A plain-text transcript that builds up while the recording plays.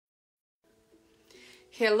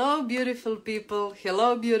Hello, beautiful people.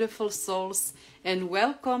 Hello, beautiful souls. And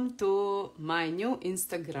welcome to my new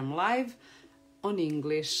Instagram live on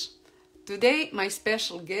English. Today, my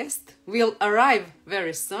special guest will arrive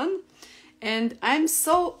very soon. And I'm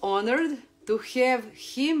so honored to have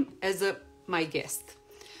him as my guest.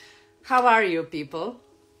 How are you, people?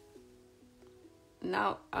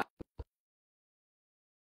 Now, I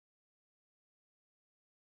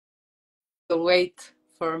will wait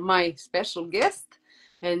for my special guest.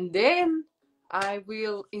 And then I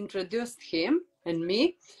will introduce him and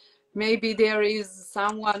me. Maybe there is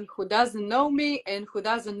someone who doesn't know me and who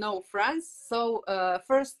doesn't know Frans. So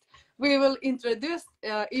first we will introduce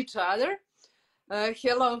each other.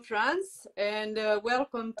 Hello, Frans, and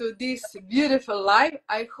welcome to this beautiful live.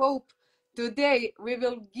 I hope today we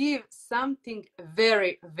will give something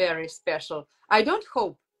very, very special. I don't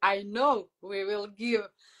hope, I know we will give,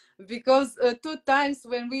 because two times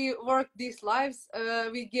when we worked these lives,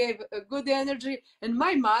 we gave a good energy. And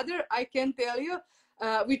my mother, I can tell you,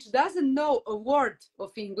 which doesn't know a word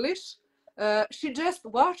of English, she just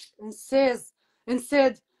watched and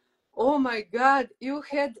said, "Oh my God, you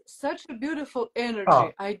had such a beautiful energy.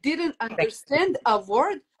 Oh, I didn't understand a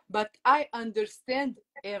word, but I understand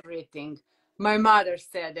everything." My mother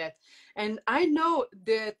said that. And I know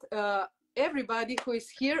that everybody who is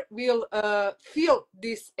here will feel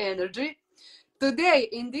this energy. Today,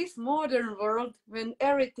 in this modern world, when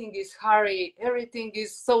everything is hurry, everything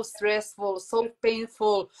is so stressful, so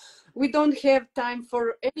painful, we don't have time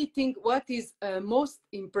for anything what is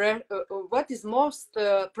most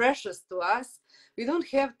precious to us. We don't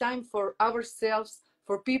have time for ourselves,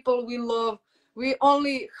 for people we love. We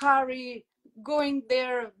only hurry, going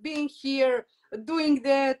there, being here, doing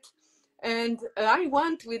that. And I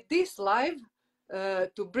want with this live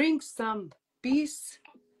to bring some peace,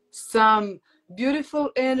 some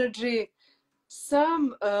beautiful energy,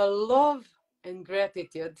 some love and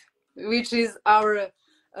gratitude, which is our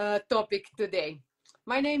topic today.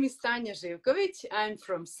 My name is Tanja Živković. I'm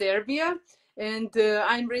from Serbia, and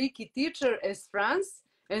I'm Reiki teacher as Frans.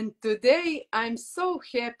 And today I'm so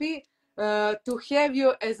happy to have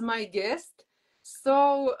you as my guest.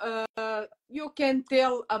 So you can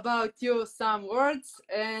tell about you some words,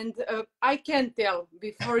 and I can tell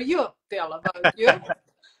before you tell about you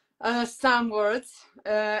some words.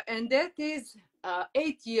 And that is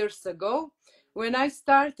 8 years ago when I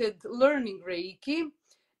started learning Reiki.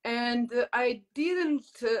 And I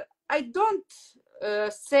don't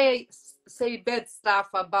say bad stuff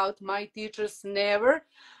about my teachers, never.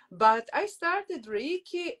 But I started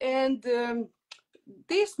Reiki, and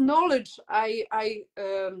this knowledge I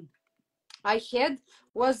had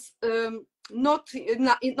was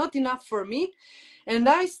not enough for me, and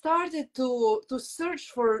I started to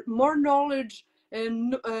search for more knowledge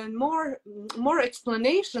and more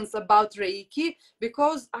explanations about Reiki,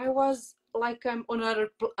 because I was like I'm on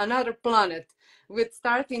another planet, with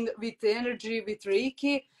starting with energy, with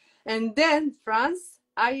Reiki. And then, Frans,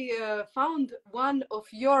 I found one of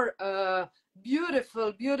your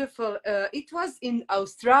beautiful it was in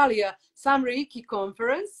Australia, some Reiki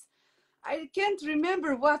conference. I can't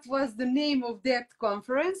remember what was the name of that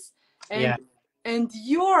conference. yeah. And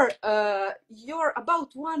your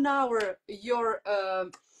about 1 hour, your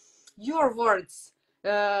words,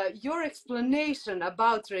 your explanation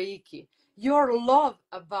about Reiki, your love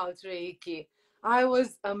about Reiki, I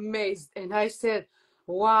was amazed. And I said,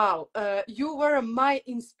 wow, you were my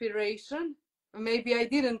inspiration. Maybe I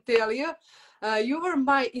didn't tell you. You were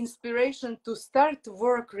my inspiration to start to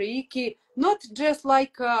work Reiki, not just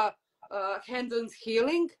like hand-on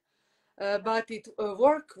healing, but it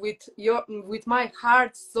work with my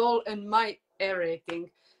heart, soul, and my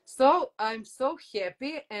everything. So I'm so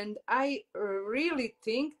happy, and I really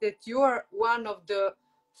think that you are one of the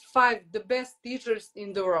the best teachers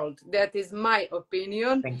in the world. That is my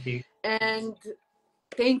opinion. Thank you. And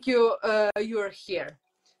thank you, you're here.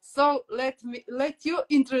 So let you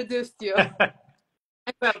introduce you.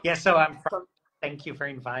 Yeah, so I'm Frans. Thank you for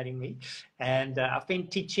inviting me. And I've been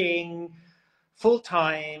teaching full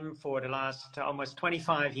time for the last almost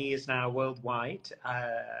 25 years now worldwide.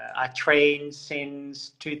 I trained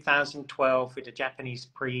since 2012 with a Japanese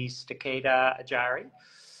priest, Takeda Ajari.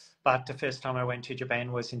 But the first time I went to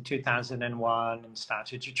Japan was in 2001 and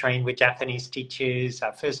started to train with Japanese teachers.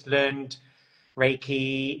 I first learned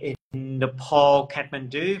Reiki in Nepal,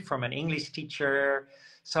 Kathmandu, from an English teacher.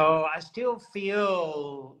 So I still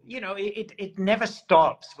feel, it never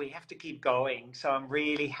stops. We have to keep going. So I'm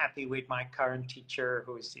really happy with my current teacher,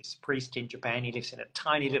 who is this priest in Japan. He lives in a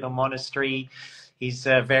tiny little monastery. He's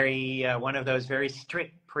one of those very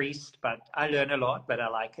strict priests, but I learn a lot, but I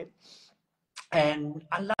like it. And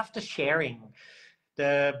I love the sharing,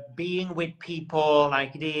 the being with people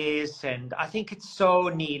like this. And I think it's so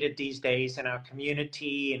needed these days in our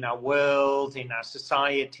community, in our world, in our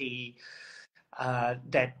society,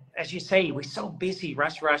 that, as you say, we're so busy,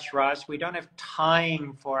 rush, rush, rush. We don't have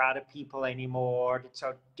time for other people anymore.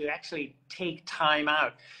 So to actually take time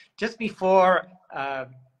out. Just before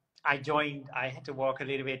I joined, I had to walk a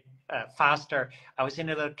little bit faster. I was in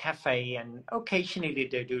a little cafe, and occasionally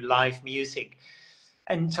they do live music.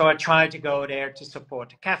 And so I tried to go there to support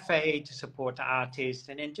the cafe, to support the artist,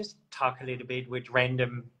 and then just talk a little bit with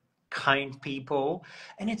random kind people.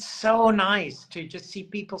 And it's so nice to just see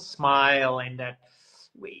people smile. And that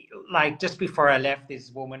we, like, just before I left,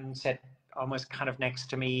 this woman sat almost kind of next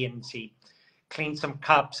to me, and she cleaned some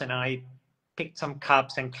cups, and I picked some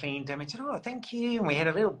cups and cleaned them and said, "Oh, thank you." And we had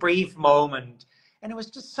a little brief moment, and it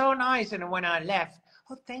was just so nice. And when I left,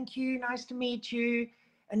 "Oh, thank you, nice to meet you."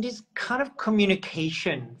 And this kind of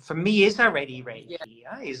communication for me is already Yeah. Reiki.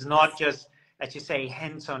 Yeah? It's not just, as you say,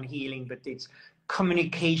 hands-on healing, but it's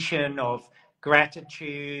communication of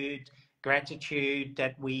gratitude, gratitude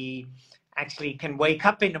that we actually can wake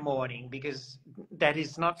up in the morning, because that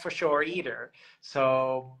is not for sure either.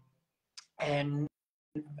 So, and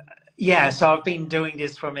yeah, so I've been doing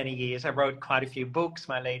this for many years. I wrote quite a few books.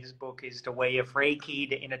 My latest book is The Way of Reiki,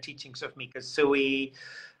 The Inner Teachings of Mikasui,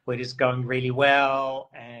 which is going really well.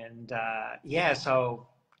 And yeah, so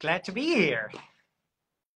glad to be here.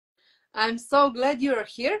 I'm so glad you're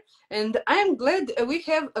here, and I'm glad we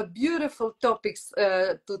have a beautiful topics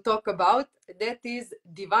to talk about. That is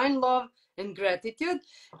divine love and gratitude,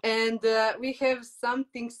 and we have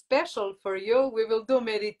something special for you. We will do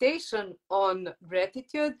meditation on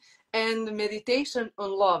gratitude and meditation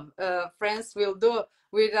on love. Frans will do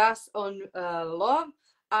with us on love.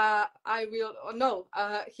 I will no.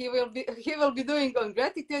 He will be doing on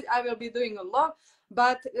gratitude. I will be doing on love.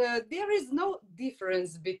 But there is no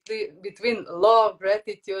difference between love,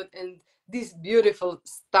 gratitude, and this beautiful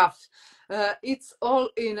stuff. It's all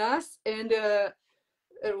in us. And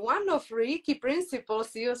one of Reiki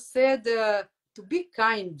principles, you said to be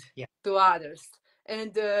kind to others.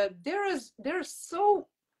 And there's so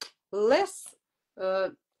less,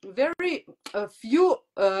 very few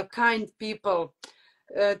kind people.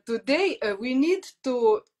 Today we need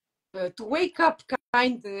to wake up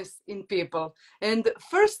kindness in people, and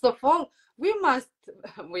first of all we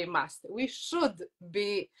should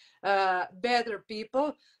be better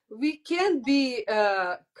people. We can be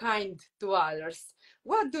kind to others.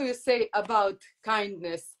 What do you say about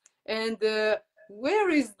kindness, and where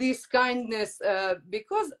is this kindness?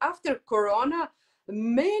 Because after corona,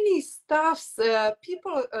 many stuffs,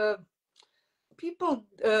 people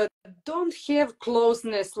don't have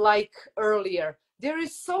closeness like earlier. There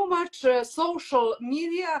is so much social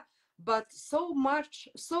media, but so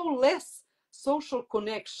less social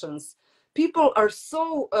connections. People are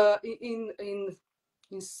so in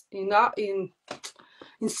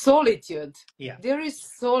solitude. Yeah. There is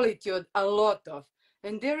solitude a lot of,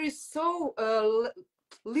 and there is so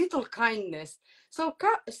little kindness. So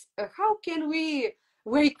how can we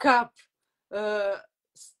wake up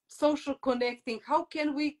social connecting? How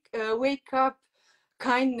can we wake up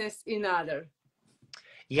kindness in others?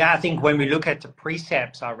 Yeah, I think when we look at the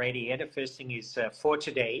precepts already, the first thing is for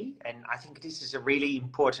today. And I think this is a really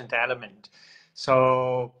important element.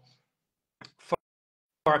 So,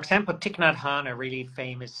 for example, Thich Nhat Hanh, a really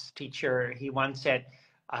famous teacher, he once said,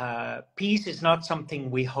 peace is not something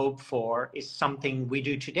we hope for, it's something we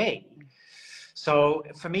do today. So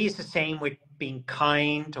for me, it's the same with being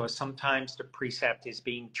kind, or sometimes the precept is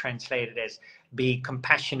being translated as be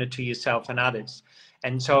compassionate to yourself and others.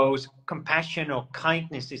 And so compassion or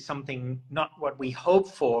kindness is something not what we hope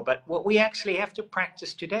for, but what we actually have to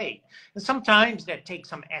practice today. And sometimes that takes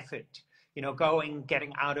some effort,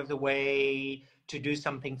 getting out of the way to do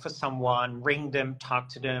something for someone, ring them, talk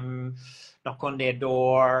to them, knock on their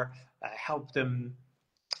door, help them.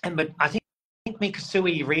 But I think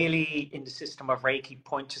Mikasui really, in the system of Reiki,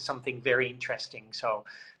 point to something very interesting. So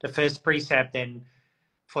the first precept then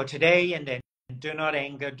for today, and then do not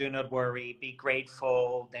anger, do not worry, be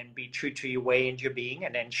grateful, then be true to your way and your being,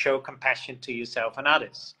 and then show compassion to yourself and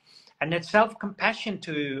others. And that self-compassion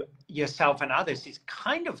to yourself and others is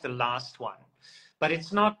kind of the last one, but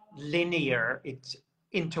it's not linear, it's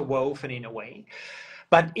interwoven in a way.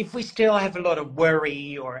 But if we still have a lot of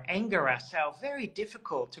worry or anger ourselves, very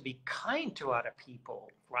difficult to be kind to other people,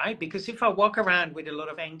 right? Because if I walk around with a lot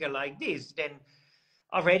of anger like this, then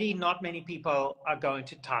already not many people are going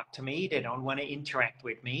to talk to me. They don't want to interact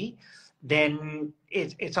with me. Then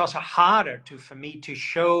it's also harder for me to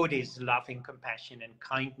show this loving compassion and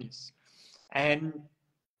kindness. And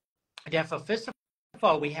therefore, first of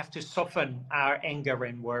all, we have to soften our anger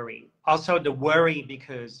and worry. Also the worry,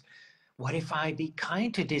 because what if I be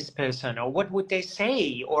kind to this person, or what would they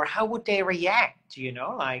say, or how would they react? You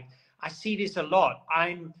know, like I see this a lot.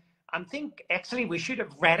 I'm think actually we should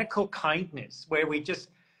have radical kindness where we just,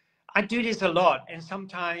 I do this a lot, and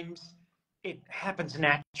sometimes it happens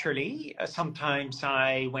naturally. Sometimes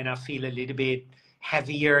when I feel a little bit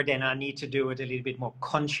heavier, then I need to do it a little bit more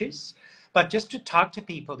conscious. But just to talk to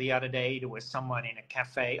people the other day, there was someone in a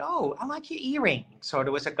cafe. Oh, I like your earrings. Or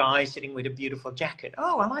there was a guy sitting with a beautiful jacket.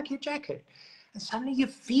 Oh, I like your jacket. And suddenly you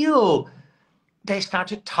feel they start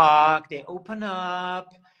to talk, they open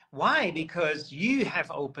up. Why? Because you have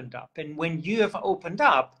opened up. And when you have opened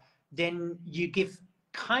up, then you give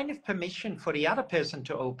kind of permission for the other person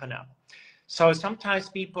to open up. So sometimes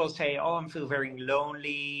people say, oh, I feel very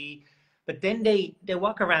lonely. But then they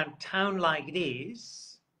walk around town like this.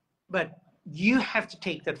 But you have to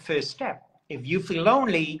take that first step. If you feel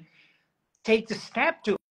lonely, take the step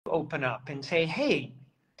to open up and say, hey,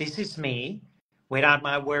 this is me without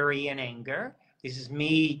my worry and anger. This is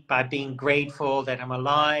me by being grateful that I'm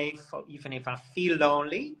alive, even if I feel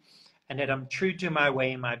lonely, and that I'm true to my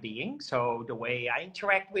way and my being. So the way I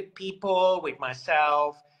interact with people, with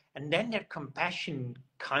myself, and then that compassion,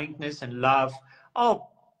 kindness, and love,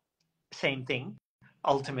 all same thing,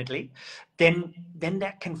 ultimately, then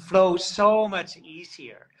that can flow so much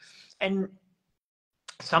easier. And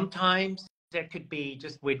sometimes that could be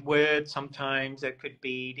just with words. Sometimes it could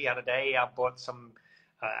be, the other day I bought some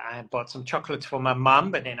chocolates for my mum,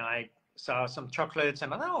 but then I saw some chocolates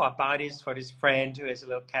and I thought, oh, I'll buy this for this friend who has a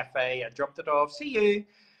little cafe. I dropped it off. See you.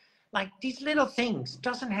 Like these little things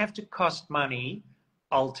doesn't have to cost money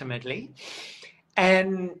ultimately.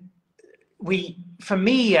 And for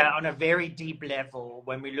me, on a very deep level,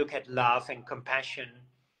 when we look at love and compassion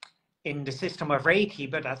in the system of Reiki,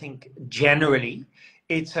 but I think generally,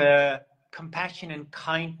 it's a compassion and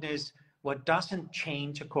kindness what doesn't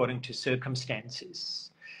change according to circumstances.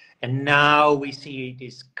 And now we see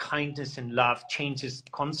this kindness and love changes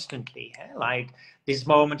constantly. Like this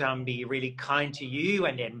moment, I'm be really kind to you,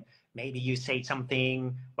 and then maybe you say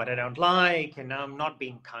something what I don't like, and I'm not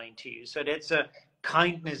being kind to you. So that's a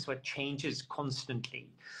kindness what changes constantly.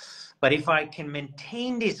 But if I can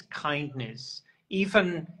maintain this kindness,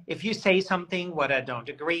 even if you say something what I don't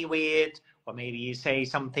agree with, or maybe you say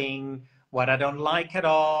something what I don't like at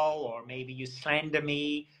all, or maybe you slander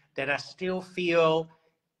me, that I still feel,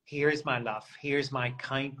 here's my love, here's my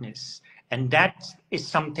kindness. And that is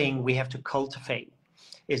something we have to cultivate.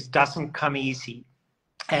 It doesn't come easy.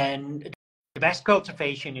 And the best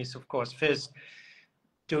cultivation is, of course, first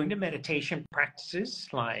doing the meditation practices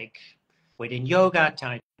like within yoga,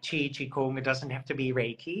 Tai Chi, Qigong. It doesn't have to be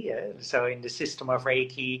Reiki. So in the system of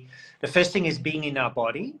Reiki, the first thing is being in our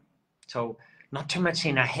body. So not too much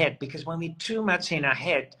in our head, because when we're too much in our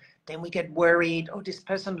head, then we get worried. Oh, this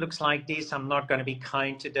person looks like this. I'm not going to be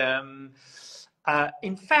kind to them.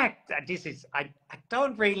 In fact, I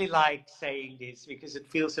don't really like saying this because it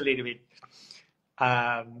feels a little bit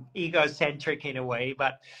egocentric in a way,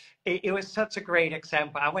 but it was such a great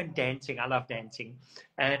example. I went dancing. I love dancing.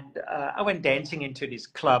 And I went dancing into this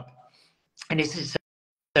club. And this is,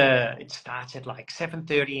 it starts at like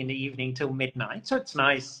 7:30 in the evening till midnight. So it's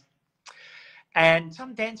nice. And so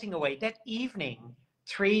I'm dancing away. That evening,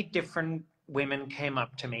 3 different women came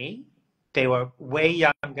up to me. They were way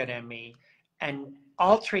younger than me. And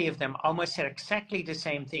all 3 of them almost said exactly the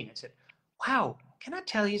same thing. I said, wow, can I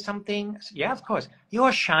tell you something? I said, yeah, of course.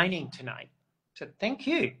 You're shining tonight. I said, thank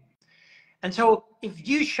you. And so if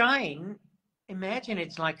you shine, imagine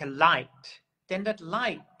it's like a light. Then that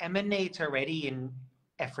light emanates already in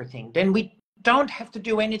everything. Then we don't have to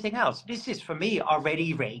do anything else. This is, for me,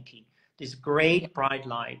 already Reiki. This great bright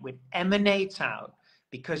light which emanates out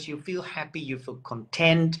because you feel happy, you feel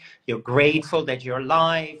content, you're grateful that you're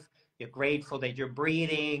alive, you're grateful that you're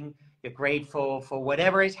breathing, you're grateful for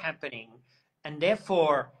whatever is happening. And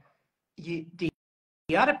therefore, the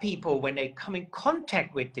other people, when they come in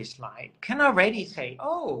contact with this light, can already say,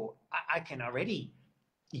 oh, I can already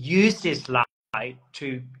use this light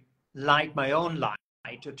to light my own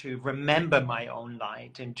light, or to remember my own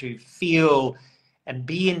light, and to feel and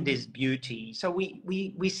be in this beauty. So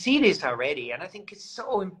we see this already. And I think it's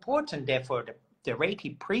so important, therefore, the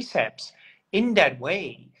Reiki precepts in that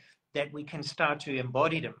way, that we can start to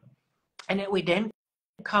embody them. And that we then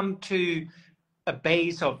come to a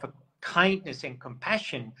base of kindness and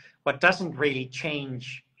compassion, what doesn't really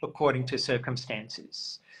change according to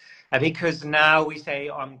circumstances. Because now we say,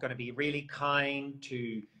 oh, I'm going to be really kind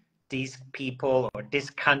to these people or this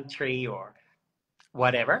country or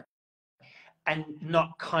whatever. and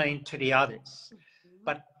not kind to the others.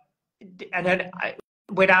 But, and then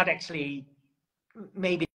without actually,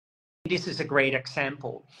 maybe this is a great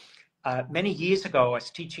example. Many years ago, I was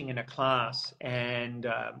teaching in a class, and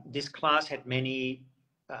this class had many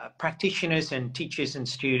practitioners and teachers and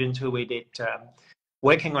students who we did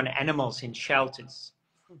working on animals in shelters.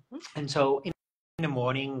 And so in the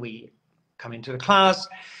morning, we come into the class,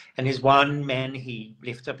 and there's one man, he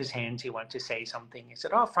lifts up his hands, he wanted to say something. He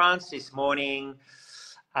said, "Oh, Frans, this morning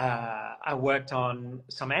I worked on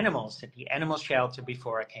some animals at the animal shelter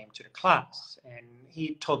before I came to the class." And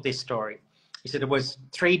he told this story. He said there was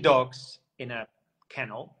 3 dogs in a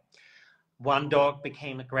kennel. One dog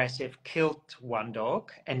became aggressive, killed one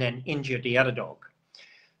dog, and then injured the other dog.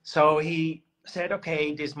 So he said,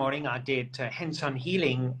 "Okay, this morning I did hands-on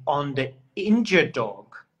healing on the injured dog."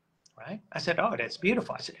 Right? I said, "Oh, that's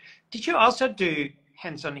beautiful." I said, "Did you also do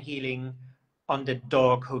hands-on healing on the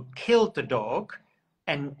dog who killed the dog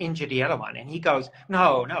and injured the other one?" And he goes,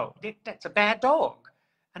 no, that's a bad dog."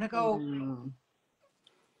 And I go,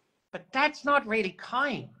 "But that's not really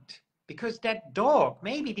kind, because that dog,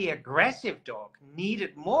 maybe the aggressive dog,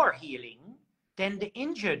 needed more healing than the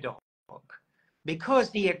injured dog, because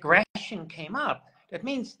the aggression came up. That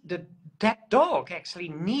means that dog actually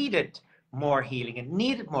needed more healing, and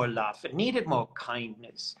needed more love, and needed more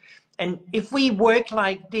kindness." And if we work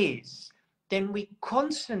like this, then we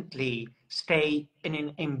constantly stay in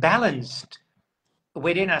an imbalanced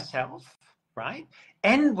within ourselves, right?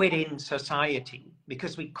 And within society,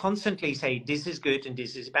 because we constantly say this is good and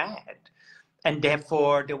this is bad. And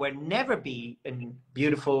therefore, there will never be a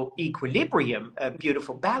beautiful equilibrium, a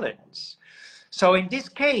beautiful balance. So in this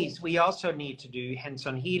case, we also need to do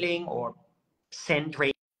hands-on healing, or send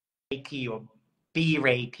Reiki, or be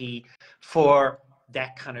Reiki for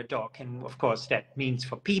that kind of dog. And of course, that means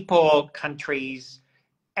for people, countries,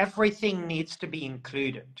 everything needs to be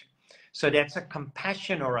included. So that's a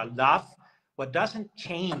compassion or a love what doesn't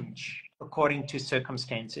change according to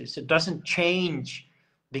circumstances. It doesn't change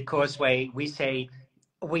because we say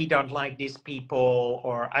we don't like these people,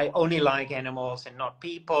 or I only like animals and not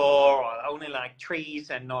people, or I only like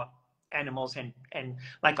trees and not animals, and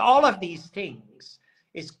like all of these things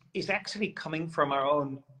is actually coming from our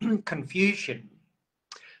own confusion.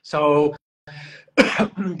 So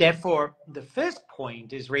therefore, the first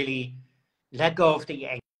point is really let go of the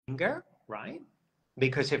anger, right?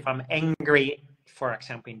 Because if I'm angry, for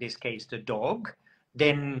example, in this case, the dog,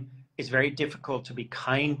 then it's very difficult to be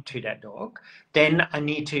kind to that dog. Then I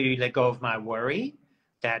need to let go of my worry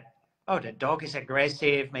that, oh, the dog is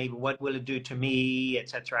aggressive, maybe what will it do to me,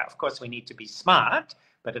 etc. Of course, we need to be smart,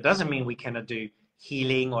 but it doesn't mean we cannot do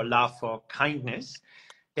healing or love or kindness.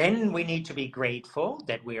 Then we need to be grateful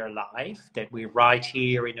that we're alive, that we're right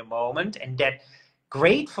here in a moment, and that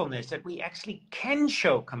gratefulness that we actually can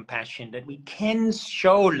show compassion, that we can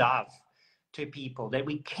show love to people, that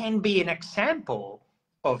we can be an example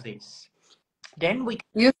of this. Then we...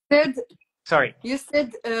 You said... Sorry. You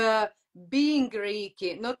said being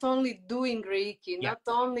Reiki, not only doing Reiki, Yeah.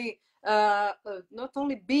 not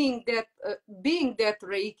only being that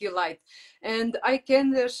Reiki light. And I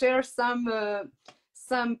can share some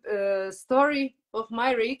story of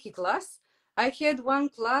my Reiki class. I had one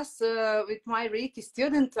class with my Reiki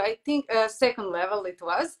student, I think second level it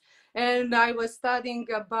was, and I was studying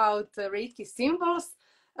about Reiki symbols,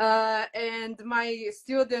 and my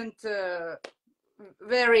student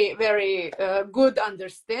very good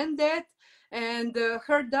understand that, and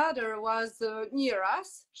her daughter was near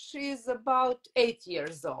us. She's about 8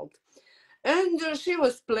 years old, and she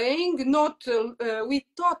was playing. Not we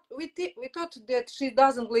thought that she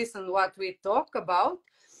doesn't listen what we talk about.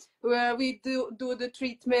 We do the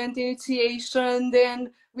treatment initiation,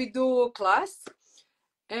 then we do class,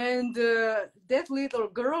 and that little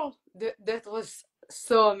girl, that was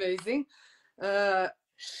so amazing.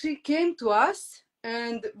 She came to us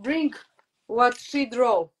and bring what she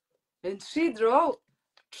drew, and she drew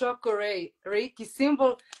chocolate Reiki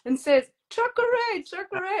symbol and says chocolate,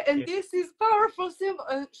 and this is powerful symbol.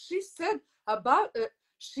 And she said about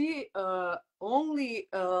she only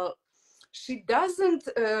she doesn't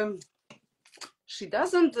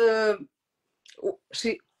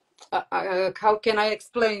how can I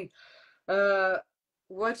explain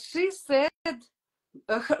what she said?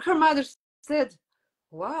 Her mother said,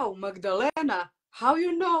 "Wow, Magdalena, how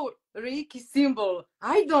you know Reiki symbol?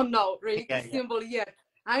 I don't know Reiki symbol yet.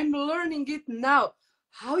 I'm learning it now.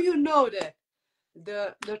 How you know that?"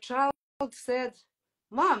 The child said,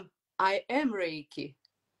 "Mom, I am Reiki."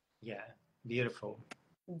 Yeah, beautiful.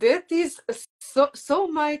 That is so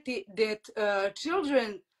mighty that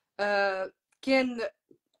children can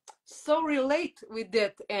so relate with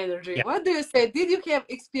that energy. Yeah. What do you say? Did you have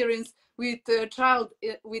experience with a child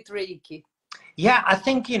with Reiki? Yeah, I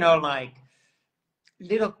think, you know, like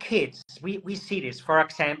little kids, we see this. For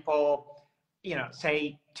example, you know,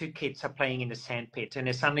 say two kids are playing in the sand pit and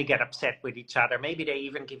they suddenly get upset with each other. Maybe they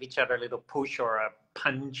even give each other a little push or a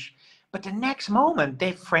punch, but the next moment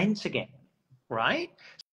they're friends again, right?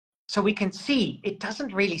 So we can see it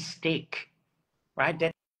doesn't really stick, right?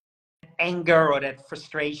 That anger or that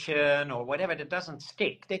frustration or whatever, that doesn't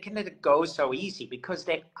stick. They can let it go so easy because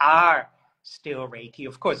they are still Reiki.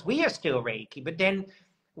 Of course, we are still Reiki, but then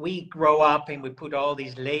we grow up and we put all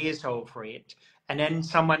these layers over it. And then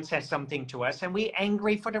someone says something to us and we're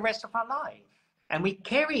angry for the rest of our life. And we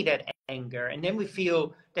carry that anger, and then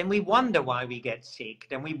then we wonder why we get sick.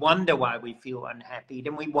 Then we wonder why we feel unhappy.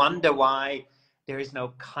 Then we wonder why there is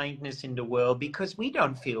no kindness in the world, because we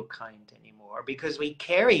don't feel kind anymore, because we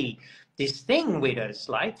carry this thing with us,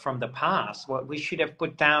 like from the past, what we should have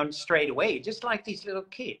put down straight away, just like these little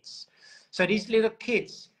kids. So these little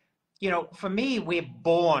kids, you know, for me, we're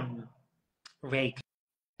born Reiki.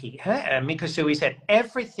 Mikosui said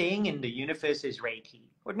everything in the universe is Reiki.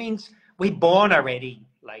 What means we're born already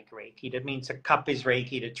like Reiki. That means a cup is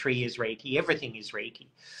Reiki, the tree is Reiki, everything is Reiki.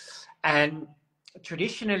 And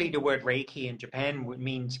traditionally, the word Reiki in Japan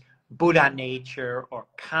means Buddha nature or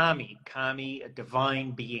kami, a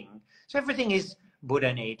divine being. So everything is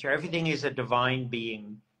Buddha nature, everything is a divine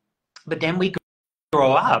being. But then we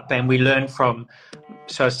grow up and we learn from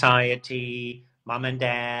society, mom and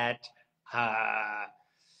dad,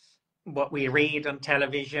 what we read on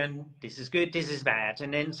television. This is good, this is bad.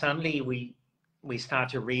 And then suddenly we start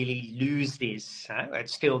to really lose this.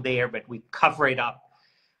 It's still there, but we cover it up.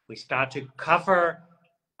 We start to cover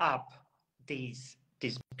up this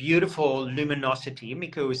beautiful luminosity.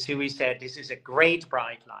 Miko Usui said this is a great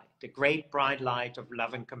bright light, the great bright light of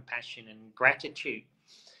love and compassion and gratitude.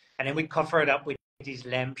 And then we cover it up with these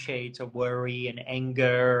lampshades of worry and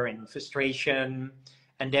anger and frustration.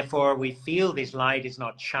 And therefore we feel this light is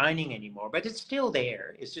not shining anymore, but it's still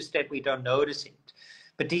there. It's just that we don't notice it.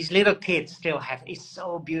 But these little kids still have, it's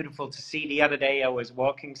so beautiful to see. The other day I was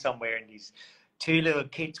walking somewhere and these two little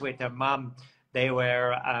kids with their mom, they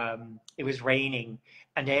were, it was raining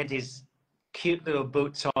and they had these cute little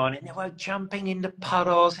boots on and they were jumping in the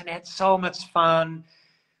puddles and they had so much fun.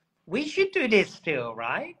 We should do this still,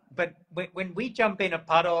 right? But when we jump in a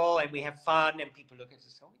puddle and we have fun and people look at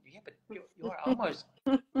us, oh, yeah, but you're almost,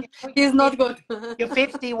 He's not good. You're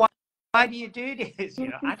 50, why do you do this? You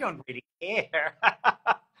know, I don't really care.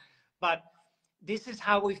 But this is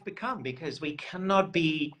how we've become, because we cannot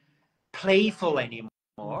be playful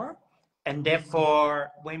anymore. And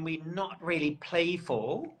therefore, when we're not really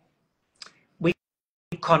playful, we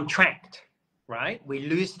contract, right? We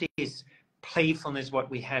lose this playfulness, what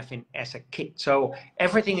we have as a kid. So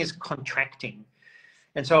everything is contracting.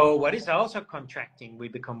 And so what is also contracting? We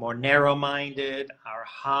become more narrow-minded, our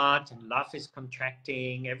heart and love is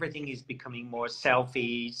contracting, everything is becoming more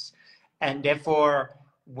selfish. And therefore,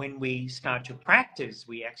 when we start to practice,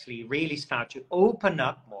 we actually really start to open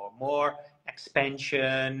up more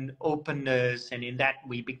expansion, openness, and in that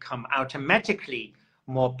we become automatically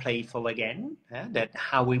more playful again. That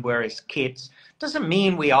how we were as kids. Doesn't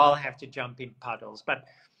mean we all have to jump in puddles, but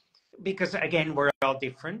because again, we're all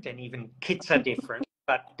different and even kids are different,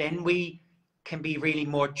 but then we can be really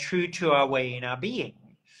more true to our way in our being.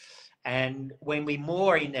 And when we're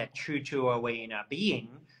more in that true to our way in our being,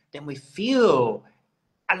 then we feel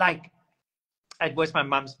like, it was my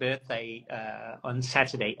mom's birthday on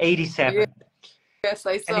Saturday, 87. Yes,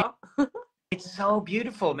 I And saw. it's so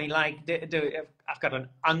beautiful. I mean, like, I've got an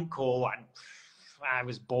uncle, and I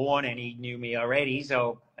was born and he knew me already,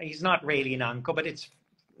 so he's not really an uncle, but it's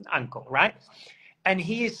uncle, right? And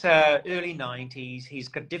he is early 90s. He's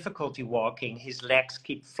got difficulty walking. His legs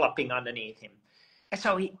keep flopping underneath him. And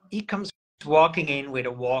so he comes walking in with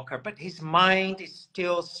a walker, but his mind is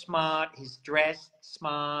still smart. He's dressed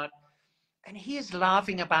smart. And he is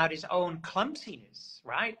laughing about his own clumsiness,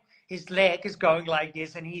 right? His leg is going like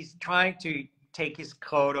this and he's trying to take his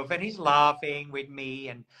coat off and he's laughing with me.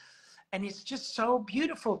 And it's just so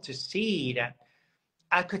beautiful to see that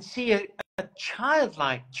I could see a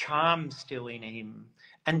childlike charm still in him.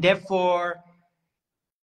 And therefore,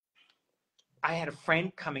 I had a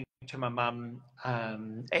friend coming to my mum,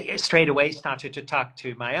 straight away started to talk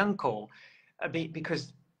to my uncle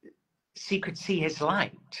because she could see his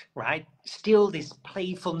light, right? Still this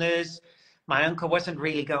playfulness. My uncle wasn't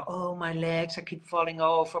really going, oh, my legs, I keep falling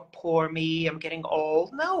over, poor me, I'm getting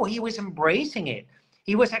old. No, he was embracing it.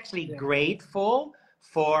 He was actually grateful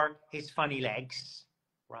for his funny legs,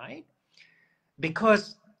 right?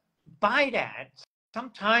 Because by that,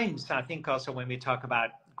 sometimes I think also when we talk about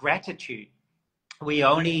gratitude, we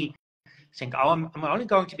only think, oh, I'm only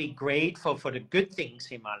going to be grateful for the good things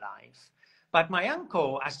in my life. But my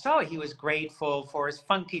uncle, I saw he was grateful for his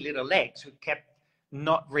funky little legs, who kept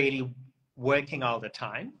not really working all the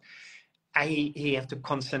time. He have to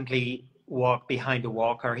constantly walk behind a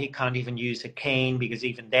walker. He can't even use a cane because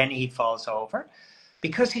even then he falls over.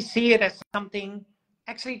 Because he see it as something,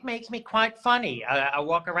 actually it makes me quite funny. I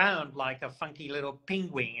walk around like a funky little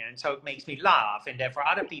penguin, and so it makes me laugh, and therefore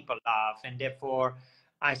other people laugh, and therefore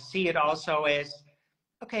I see it also as,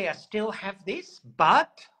 okay, I still have this,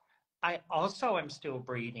 but I also am still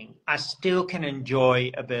breathing. I still can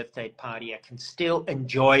enjoy a birthday party. I can still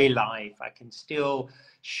enjoy life. I can still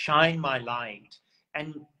shine my light.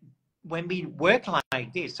 And when we work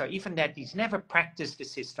like this, so even that he's never practiced the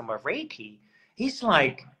system of Reiki, he's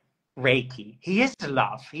like Reiki. He is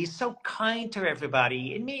love. He's so kind to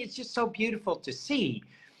everybody. And me, it's just so beautiful to see.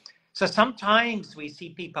 So sometimes we see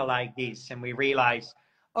people like this and we realize,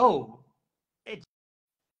 oh, it's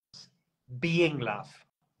being love,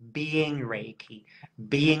 being Reiki,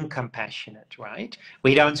 being compassionate, right?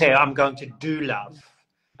 We don't say, I'm going to do love,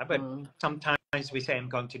 but sometimes we say, I'm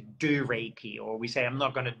going to do Reiki, or we say, I'm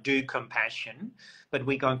not going to do compassion, but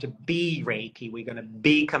we're going to be Reiki, we're going to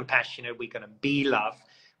be compassionate, we're going to be love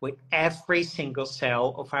with every single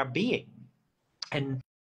cell of our being. And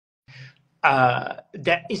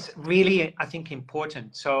that is really, I think,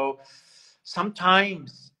 important. So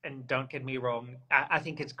sometimes, and don't get me wrong, I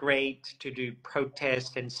think it's great to do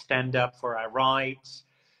protest and stand up for our rights,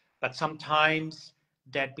 but sometimes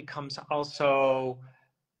that becomes also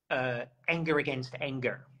anger against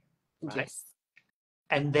anger, right? Yes.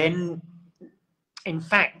 And then, in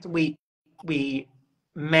fact, we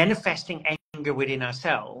manifesting anger within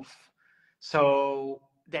ourselves, so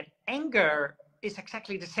that anger is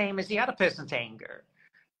exactly the same as the other person's anger.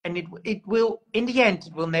 And it will, in the end,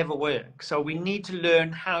 it will never work. So we need to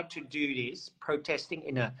learn how to do this, protesting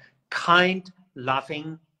in a kind,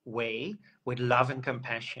 loving way, with love and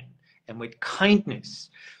compassion and with kindness.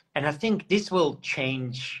 And I think this will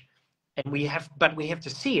change. And we have to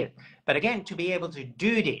see it. But again, to be able to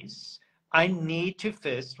do this, I need to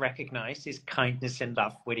first recognize this kindness and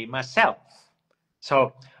love within myself.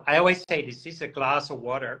 So I always say this is a glass of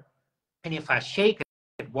water. And if I shake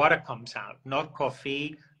it, water comes out, not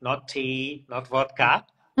coffee, not tea, not vodka,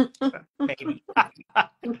 maybe.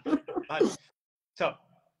 But, so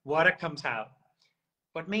water comes out.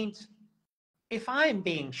 What means if I'm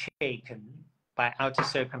being shaken by outer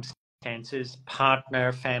circumstances,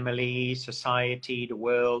 partner, family, society, the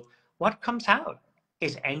world, what comes out?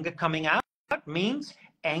 Is anger coming out? That means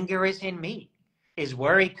anger is in me. Is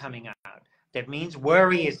worry coming out? That means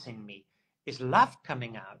worry is in me. Is love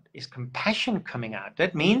coming out? Is compassion coming out?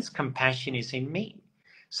 That means compassion is in me.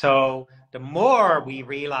 So the more we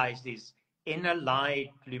realize this inner light,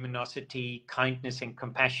 luminosity, kindness, and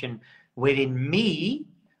compassion within me,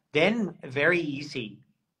 then very easy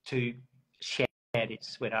to share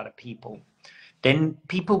this with other people. Then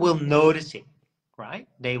people will notice it, right?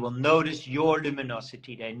 They will notice your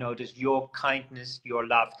luminosity. They notice your kindness, your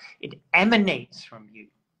love. It emanates from you.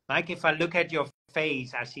 Like if I look at your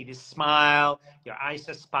face, I see this smile, your eyes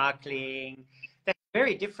are sparkling. That's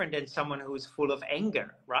very different than someone who's full of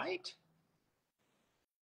anger, right?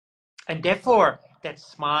 And therefore, that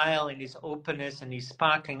smile and this openness and these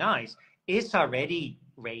sparkling eyes is already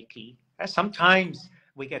Reiki. Sometimes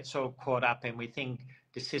we get so caught up and we think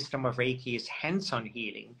the system of Reiki is hands-on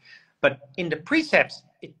healing. But in the precepts,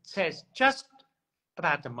 it says just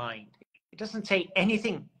about the mind. It doesn't say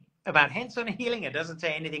anything about hands-on healing. It doesn't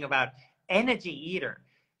say anything about energy either.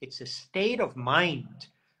 It's a state of mind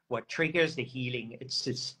what triggers the healing. It's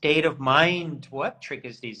the state of mind what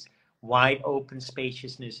triggers this wide open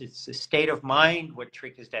spaciousness. It's the state of mind what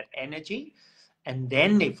triggers that energy. And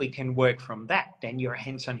then if we can work from that, then your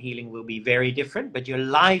hands-on healing will be very different, but your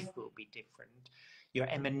life will be different. Your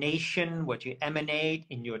emanation, what you emanate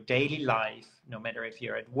in your daily life, no matter if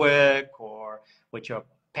you're at work or with your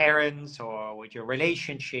parents or with your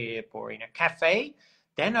relationship or in a cafe,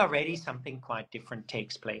 then already something quite different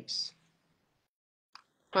takes place.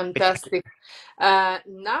 Fantastic.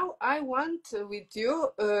 Now I want with you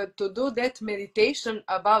to do that meditation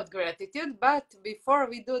about gratitude, but before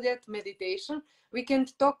we do that meditation, we can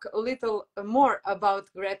talk a little more about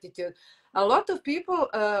gratitude. A lot of people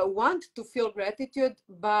want to feel gratitude,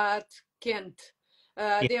 but can't.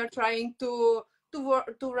 They are trying to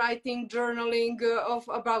writing, journaling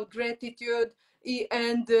about gratitude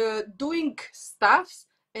and doing stuffs,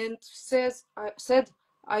 and said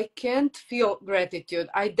I can't feel gratitude.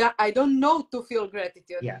 I don't know to feel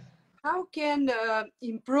gratitude. Yeah. how can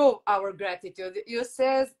improve our gratitude? You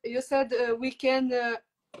said we can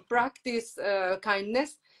practice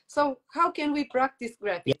kindness. So how can we practice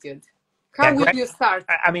gratitude? How will you start?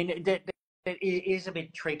 I mean, it is a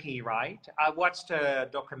bit tricky, right? I watched a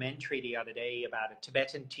documentary the other day about a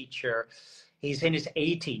Tibetan teacher. He's in his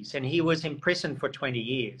 80s and he was in prison for 20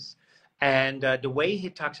 years. And the way he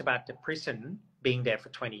talks about the prison being there for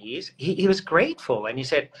 20 years, he was grateful. And he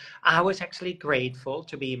said, I was actually grateful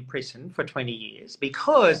to be in prison for 20 years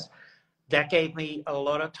because that gave me a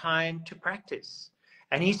lot of time to practice.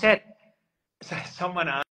 And he said, someone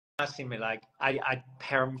asked him, like,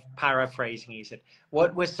 paraphrasing, he said,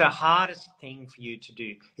 what was the hardest thing for you to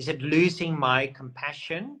do? He said, losing my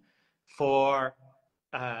compassion for,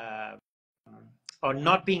 or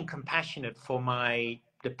not being compassionate for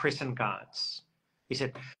the prison guards. He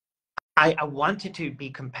said, I wanted to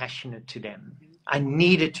be compassionate to them. I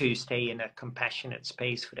needed to stay in a compassionate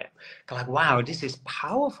space for them. Like, wow, this is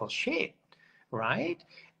powerful shit, right?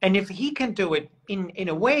 And if he can do it in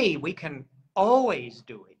a way, we can always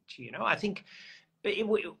do it. You know, I think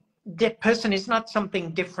that person is not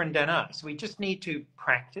something different than us. We just need to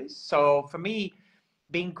practice. So for me,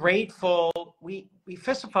 being grateful, we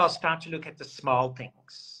first of all start to look at the small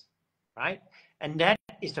things, right? And that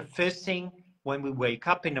is the first thing when we wake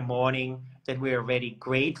up in the morning, that we are already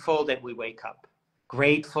grateful that we wake up,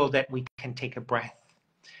 grateful that we can take a breath.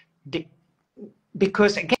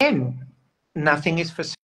 Because again, nothing is for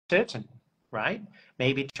certain, right?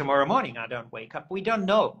 Maybe tomorrow morning I don't wake up. We don't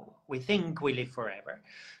know. We think we live forever.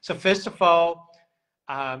 So first of all,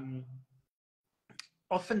 often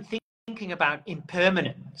thinking about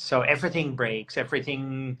impermanence. So everything breaks,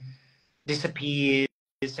 everything disappears,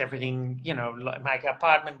 everything, you know, like my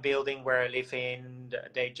apartment building where I live in,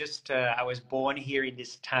 they just, I was born here in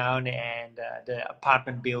this town, and the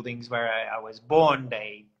apartment buildings where I was born,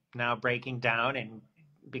 they now breaking down, and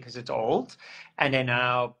because it's old, and they're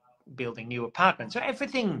now building new apartments. So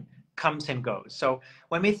everything comes and goes. So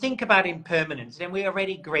when we think about impermanence, then we're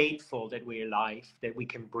already grateful that we're alive, that we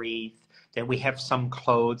can breathe, that we have some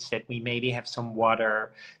clothes, that we maybe have some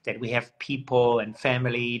water, that we have people and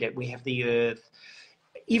family, that we have the earth.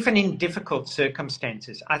 Even in difficult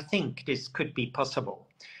circumstances, I think this could be possible.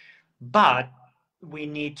 But we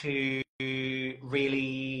need to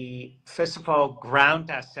really, first of all, ground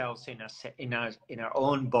ourselves in our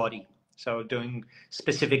own body. So doing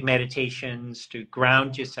specific meditations to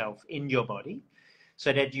ground yourself in your body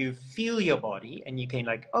so that you feel your body and you can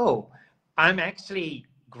like, oh, I'm actually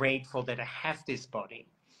grateful that I have this body.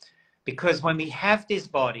 Because when we have this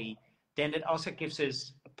body, then it also gives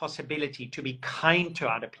us a possibility to be kind to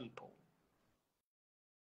other people.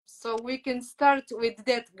 So we can start with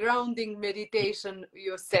that grounding meditation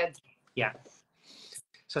you said. Yeah.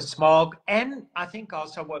 So small, and I think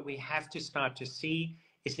also what we have to start to see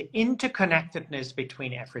is the interconnectedness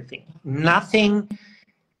between everything. Nothing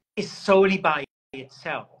is solely by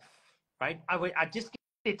itself, right? I just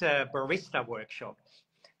did a barista workshop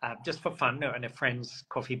just for fun in a friend's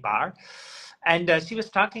coffee bar. And she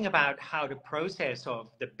was talking about how the process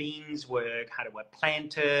of the beans work, how they were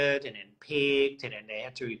planted and then picked, and then they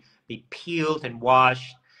had to be peeled and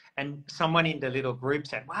washed. And someone in the little group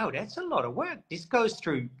said, wow, that's a lot of work. This goes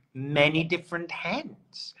through many different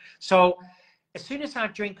hands. So as soon as I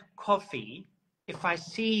drink coffee, if I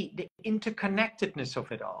see the interconnectedness of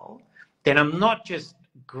it all, then I'm not just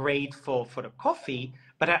grateful for the coffee,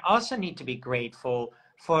 but I also need to be grateful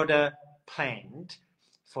for the plant,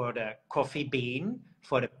 for the coffee bean,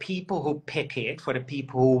 for the people who pick it, for the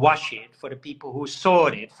people who wash it, for the people who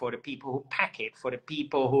sort it, for the people who pack it, for the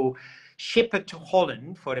people who ship it to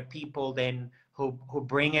Holland, for the people then who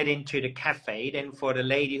bring it into the cafe, then for the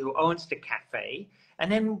lady who owns the cafe. And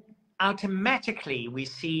then automatically we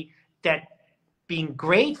see that being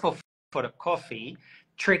grateful for the coffee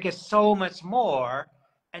triggers so much more.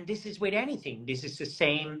 And this is with anything. This is the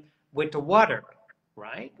same with the water,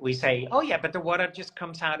 right? We say, oh yeah, but the water just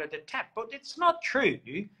comes out of the tap. But it's not true.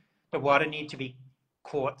 The water needs to be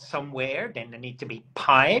caught somewhere. Then there need to be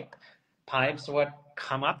pipes what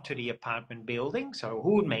come up to the apartment building. So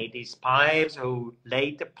who made these pipes? Who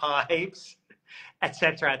laid the pipes?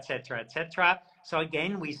 Etc. Etc. Etc. So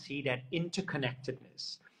again, we see that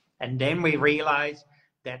interconnectedness. And then we realize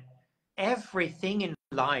that everything in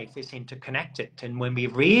life is interconnected. And when we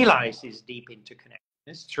realize this deep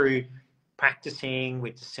interconnectedness through practicing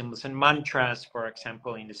with the symbols and mantras, for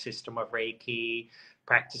example, in the system of Reiki,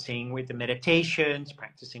 practicing with the meditations,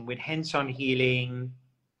 practicing with hands-on healing,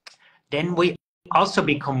 then we also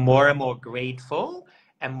become more and more grateful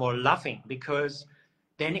and more loving. Because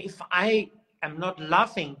then if I am not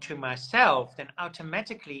loving to myself, then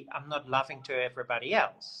automatically I'm not loving to everybody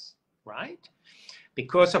else, right?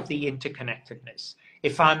 Because of the interconnectedness.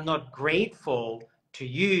 If I'm not grateful to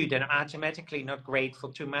you, then I'm automatically not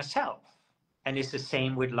grateful to myself. And it's the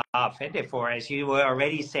same with love. And therefore, as you were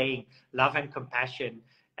already saying, love and compassion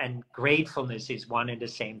and gratefulness is one and the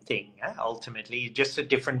same thing, ultimately, just a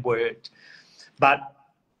different word. But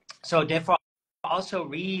so therefore, I also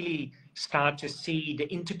really start to see the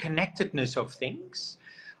interconnectedness of things,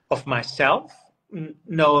 of myself.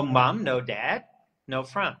 No mom, no dad, no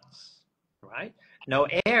Frans, right? No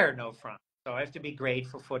air, no Frans. So I have to be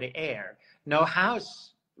grateful for the air. No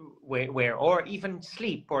house where or even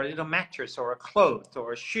sleep, or a little mattress, or a cloth,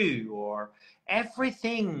 or a shoe, or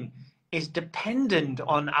everything is dependent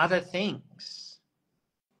on other things.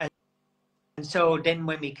 And so then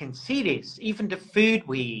when we can see this, even the food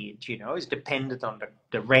we eat, you know, is dependent on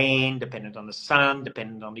the rain, dependent on the sun,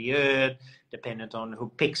 dependent on the earth, dependent on who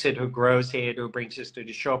picks it, who grows it, who brings it to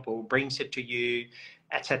the shop, who brings it to you,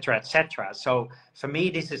 etc., etc. So for me,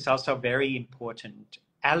 this is also a very important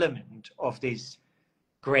element of this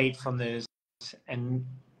gratefulness and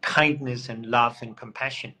kindness and love and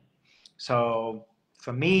compassion. So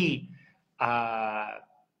for me,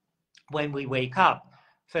 when we wake up,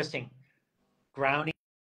 first thing, grounding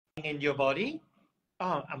in your body.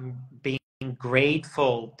 Oh, I'm being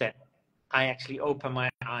grateful that I actually open my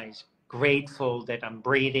eyes, grateful that I'm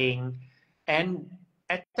breathing. And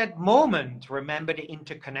at that moment, remember the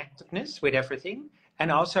interconnectedness with everything, and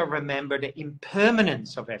also remember the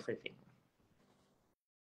impermanence of everything.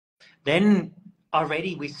 Then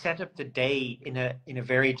already we set up the day in a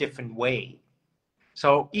very different way.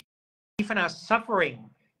 So even our suffering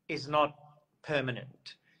is not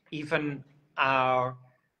permanent. Even our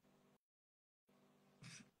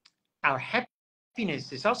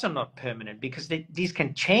happiness is also not permanent, because these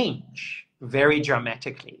can change very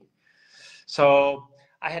dramatically. So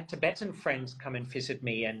I had Tibetan friends come and visit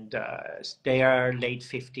me, and they are late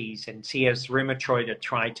 50s, and she has rheumatoid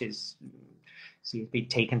arthritis. She's been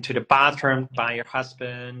taken to the bathroom by her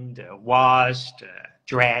husband, washed,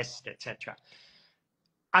 dressed, etc.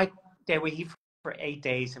 They were here for 8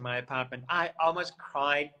 days in my apartment. I almost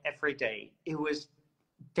cried every day.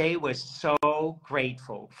 They were so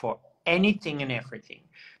grateful for anything and everything.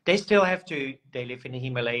 They live in the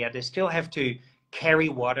Himalaya, they still have to carry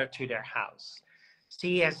water to their house.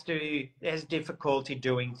 She has difficulty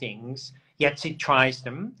doing things, yet she tries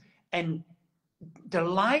them. And the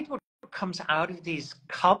light what comes out of this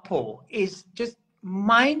couple is just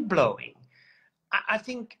mind-blowing. I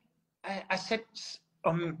think I said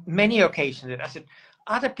on many occasions that I said,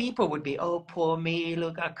 other people would be, oh, poor me,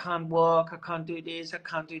 look, I can't walk, I can't do this, I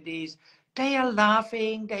can't do this. They are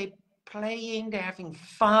laughing, they're playing, they're having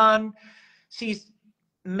fun. She's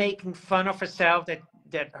making fun of herself that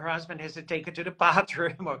her husband has to take her to the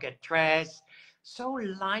bathroom or get dressed. So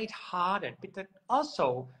light-hearted, but that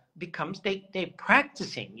also becomes they're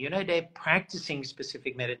practicing, they're practicing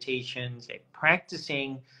specific meditations, they're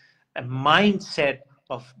practicing a mindset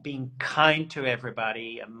of being kind to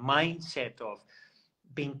everybody, a mindset of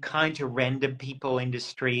being kind to random people in the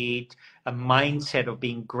street, a mindset of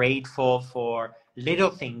being grateful for little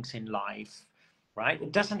things in life, right?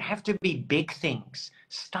 It doesn't have to be big things.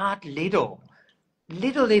 Start little,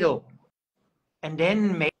 little, and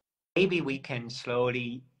then maybe we can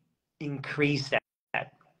slowly increase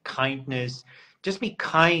that kindness. Just be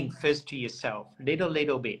kind first to yourself,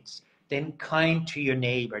 little bits, then kind to your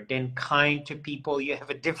neighbor, then kind to people you have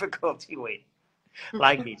a difficulty with,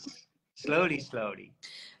 like this, slowly.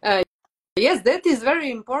 Yes, that is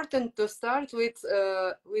very important to start with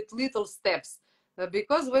little steps,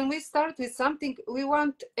 because when we start with something, we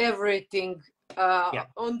want everything. Yeah.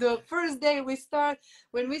 On the first day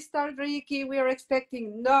when we start Reiki, we are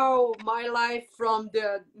expecting, no, my life from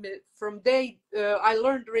day I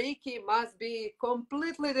learned Reiki must be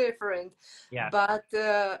completely different. Yeah. But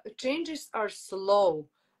changes are slow.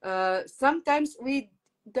 Sometimes we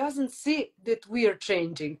doesn't see that we are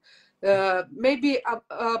changing. Maybe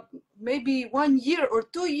 1 year or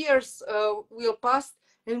 2 years will pass,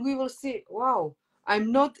 and we will see, wow,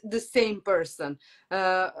 I'm not the same person.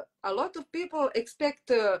 A lot of people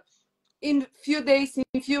expect in few days,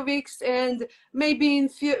 in few weeks, and maybe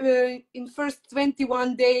in first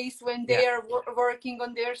 21 days when they are working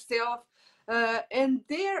on their self, and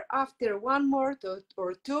thereafter 1 month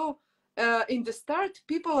or 2. In the start,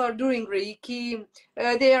 people are doing Reiki.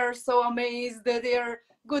 They are so amazed that they are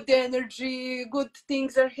good energy, good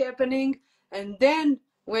things are happening. And then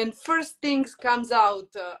when first things comes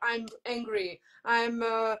out, I'm angry, I'm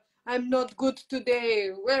not good today,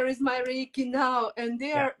 where is my Reiki now? And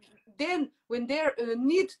then when they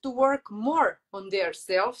need to work more on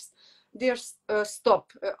themselves, they stop.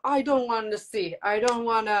 I don't want to see. I don't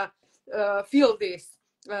want to feel this.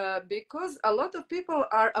 Because a lot of people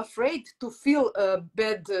are afraid to feel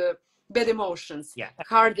bad emotions,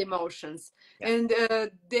 hard emotions. And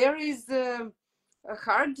there is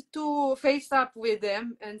hard to face up with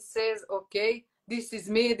them and says, okay, this is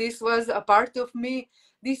me, this was a part of me,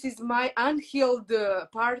 this is my unhealed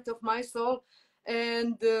part of my soul.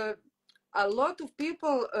 And a lot of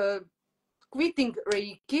people quitting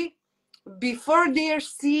Reiki before they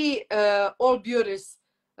see all beauties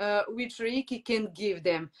which Reiki can give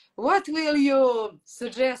them. What will you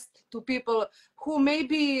suggest to people who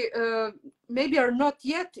maybe are not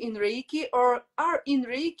yet in Reiki, or are in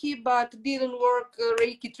Reiki but didn't work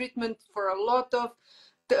Reiki treatment for a lot of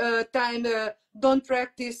time, don't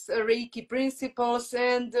practice Reiki principles,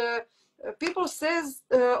 and people says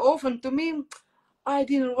often to me, I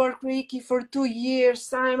didn't work Reiki for 2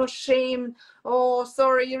 years. I'm ashamed. Oh,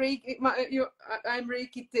 sorry, Reiki. I'm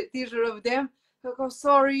Reiki teacher of them. Oh,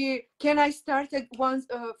 sorry. Can I start at once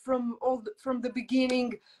from the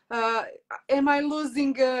beginning? Am I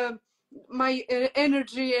losing my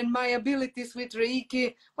energy and my abilities with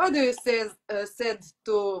Reiki? What do you said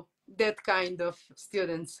to that kind of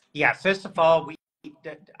students? Yeah, first of all,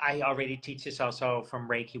 I already teach this also from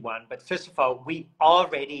Reiki 1, but first of all, we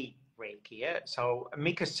already Reiki. Yeah? So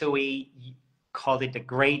Mikasui called it the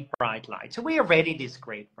great bright light. So we are already this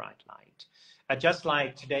great bright light. Just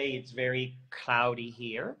like today, it's very cloudy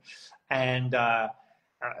here. And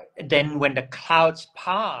then when the clouds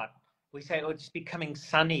part, we say, oh, it's becoming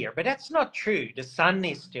sunnier. But that's not true. The sun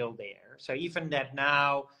is still there. So even that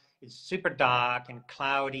now it's super dark and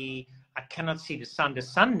cloudy, I cannot see the sun. The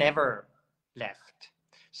sun never left.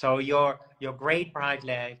 So your great bright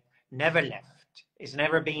light never left. It's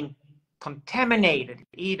never been contaminated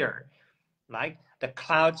either. Like the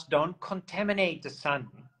clouds don't contaminate the sun.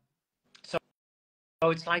 So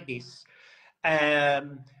it's like this.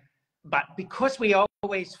 But because we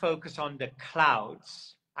always focus on the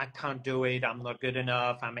clouds, I can't do it, I'm not good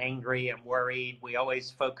enough, I'm angry, I'm worried, we always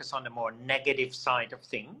focus on the more negative side of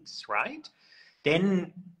things, right?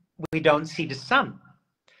 Then we don't see the sun.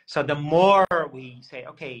 So the more we say,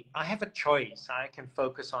 okay, I have a choice, I can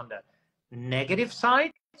focus on the negative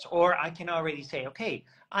sides, or I can already say, okay,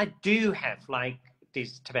 I do have, like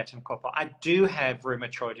this Tibetan couple, I do have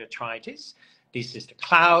rheumatoid arthritis. This is the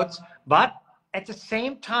clouds, but at the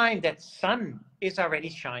same time, that sun is already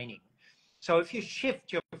shining. So if you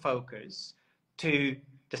shift your focus to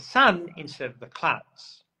the sun instead of the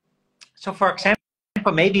clouds. So for example,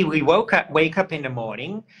 maybe we wake up in the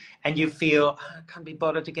morning and you feel, oh, I can't be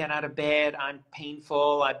bothered to get out of bed. I'm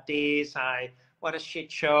painful at this. What a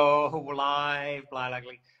shit show, whole life, blah, blah,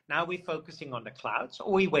 blah. Now we're focusing on the clouds.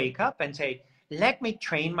 Or we wake up and say, let me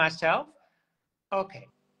train myself. Okay,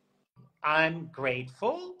 I'm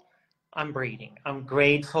grateful. I'm breathing. I'm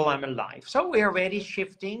grateful I'm alive. So we're already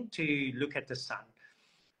shifting to look at the sun.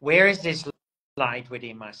 Where is this light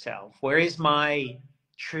within myself? Where is my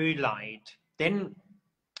true light? Then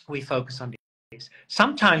we focus on this.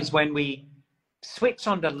 Sometimes when we switch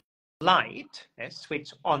on the light,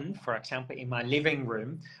 switch on, for example, in my living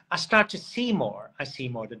room, I start to see more. I see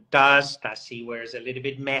more the dust. I see where it's a little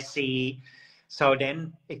bit messy. So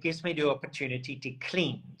then it gives me the opportunity to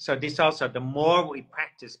clean. So this also, the more we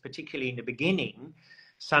practice, particularly in the beginning,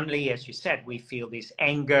 suddenly, as you said, we feel this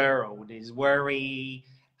anger or this worry,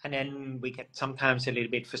 and then we get sometimes a little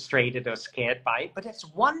bit frustrated or scared by it. But that's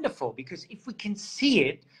wonderful, because if we can see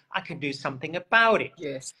it, I can do something about it.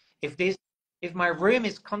 Yes. If my room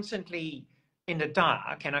is constantly in the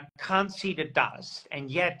dark and I can't see the dust, and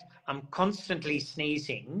yet I'm constantly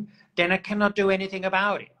sneezing, then I cannot do anything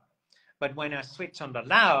about it. But when I switch on the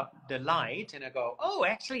light and I go, oh,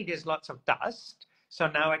 actually there's lots of dust, so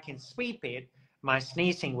now I can sweep it, my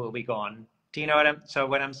sneezing will be gone. Do you know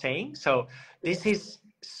what I'm saying? So this is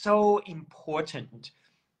so important.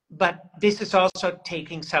 But this is also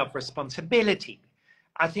taking self-responsibility.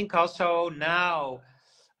 I think also now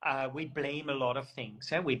we blame a lot of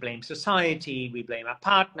things. We blame society, we blame our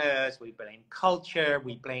partners, we blame culture,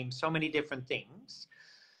 we blame so many different things.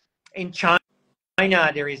 In China,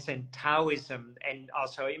 there is in Taoism, and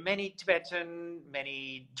also in many Tibetan,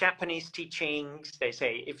 many Japanese teachings, they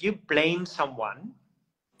say, if you blame someone,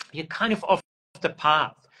 you're kind of off the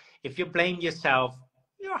path. If you blame yourself,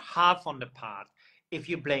 you're half on the path. If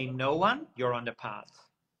you blame no one, you're on the path.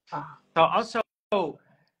 So also,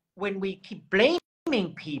 when we keep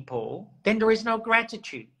blaming people, then there is no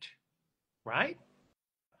gratitude, right?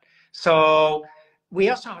 So we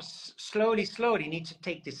also slowly need to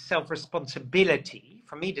take this self-responsibility.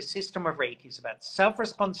 For me, the system of Reiki is about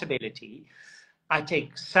self-responsibility. I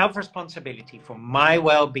take self-responsibility for my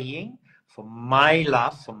well-being, for my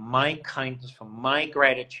love, for my kindness, for my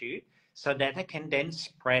gratitude, so that I can then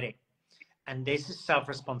spread it. And this is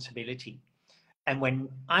self-responsibility. And when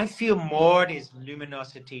I feel more this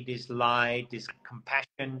luminosity, this light, this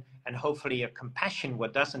compassion, and hopefully a compassion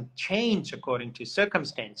what doesn't change according to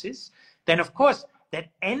circumstances, then of course that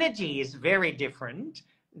energy is very different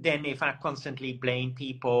than if I constantly blame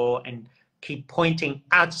people and keep pointing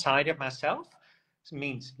outside of myself. It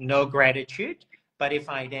means no gratitude. But if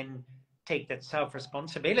I then take that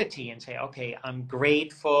self-responsibility and say, okay, I'm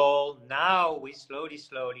grateful. Now we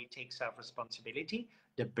slowly take self-responsibility.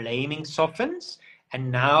 The blaming softens. And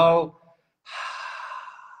now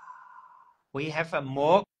we have a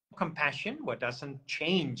more compassion, what doesn't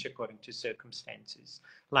change according to circumstances,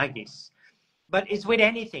 like this. But it's with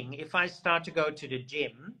anything. If I start to go to the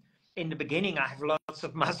gym, in the beginning, I have lots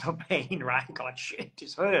of muscle pain, right? God, shit,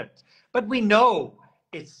 this hurts. But we know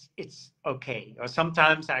it's okay. Or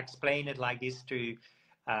sometimes I explain it like this to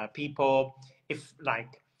people. If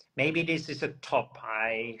like, maybe this is a top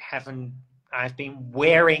I've been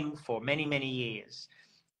wearing for many years.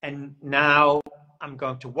 And now I'm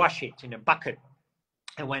going to wash it in a bucket.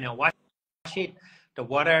 And when I wash it, the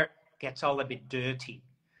water gets all a bit dirty.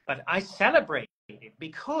 But I celebrate it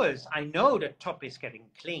because I know the top is getting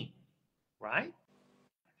clean, right?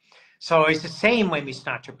 So it's the same when we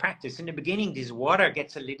start to practice. In the beginning, this water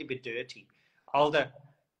gets a little bit dirty. All the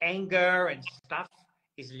anger and stuff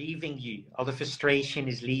is leaving you. All the frustration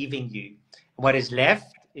is leaving you. What is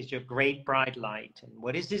left is your great bright light. And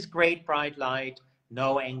what is this great bright light?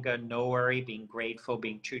 No anger, no worry, being grateful,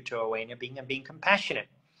 being true to awareness, being compassionate.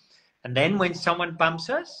 And then when someone bumps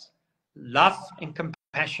us, love and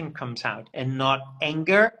compassion comes out, and not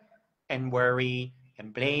anger and worry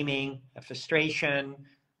and blaming and frustration,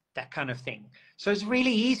 that kind of thing. So it's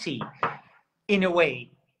really easy in a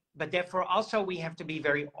way, but therefore also we have to be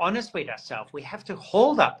very honest with ourselves. We have to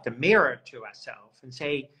hold up the mirror to ourselves and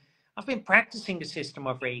say, I've been practicing the system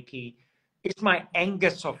of Reiki. Is my anger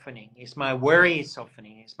softening? Is my worry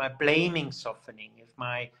softening? Is my blaming softening? Is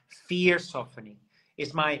my fear softening?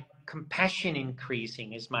 Is my compassion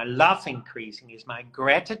increasing? Is my love increasing? Is my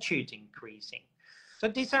gratitude increasing? So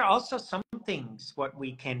these are also some things what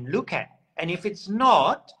we can look at. And if it's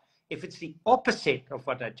not, if it's the opposite of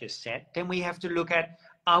what I just said, then we have to look at,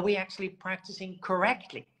 are we actually practicing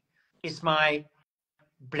correctly? Is my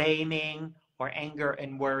blaming or anger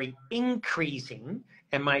and worry increasing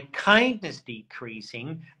and my kindness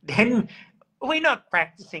decreasing? Then we're not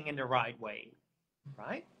practicing in the right way,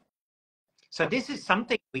 right? So this is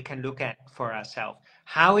something we can look at for ourselves.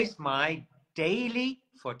 How is my daily,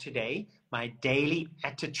 for today, my daily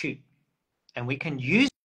attitude? And we can use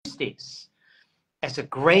this as a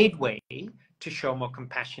great way to show more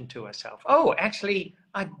compassion to ourselves. Oh, actually,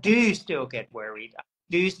 I do still get worried. I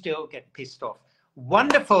do still get pissed off.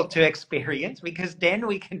 Wonderful to experience, because then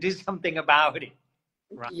we can do something about it.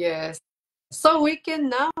 Right? Yes. So we can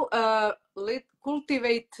now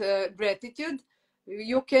cultivate gratitude.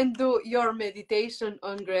 You can do your meditation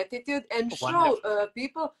on gratitude and show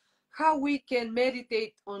people how we can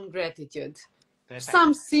meditate on gratitude. Perfect.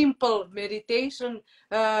 Some simple meditation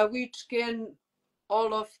which can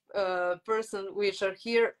all of person which are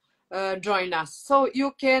here join us. So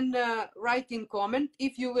you can write in comment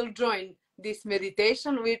if you will join this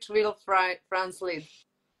meditation, which will Frans lead.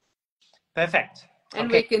 Perfect. And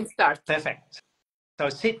okay. We can start. Perfect. So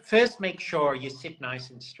first, make sure you sit nice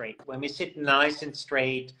and straight. When we sit nice and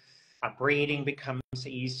straight, our breathing becomes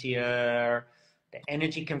easier, the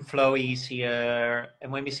energy can flow easier.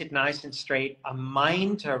 And when we sit nice and straight, our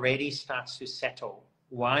mind already starts to settle.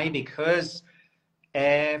 Why? Because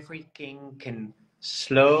everything can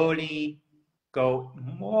slowly go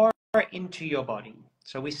more into your body.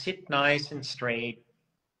 So we sit nice and straight.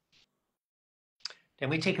 Then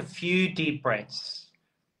we take a few deep breaths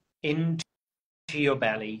into your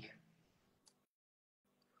belly.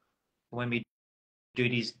 When we do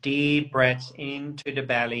these deep breaths into the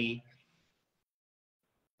belly,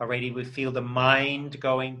 already we feel the mind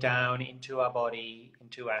going down into our body,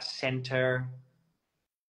 into our center.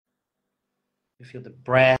 We feel the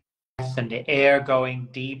breath and the air going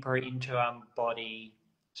deeper into our body.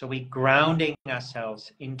 So we're grounding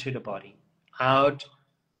ourselves into the body, out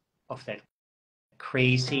of that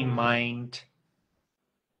crazy mind,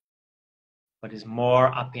 what is more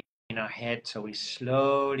up in our head. So we're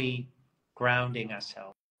slowly grounding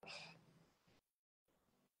ourselves.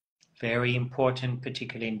 Very important,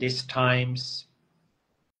 particularly in these times.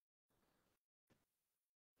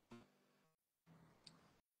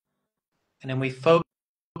 And then we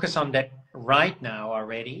focus on that right now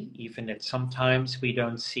already, even that sometimes we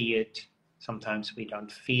don't see it, sometimes we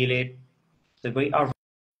don't feel it, that we are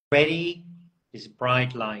already this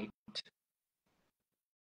bright light.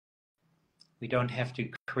 We don't have to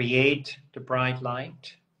create the bright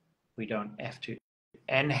light. We don't have to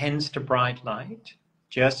enhance the bright light,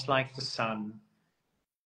 just like the sun.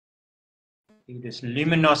 This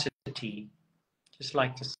luminosity, just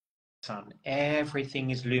like the sun.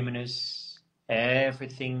 Everything is luminous.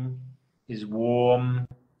 Everything is warm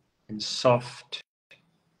and soft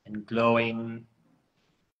and glowing.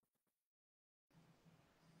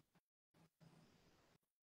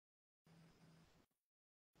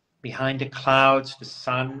 Behind the clouds, the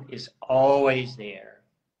sun is always there.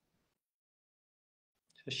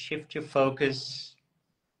 So shift your focus.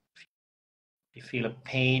 If you feel a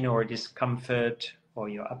pain or discomfort or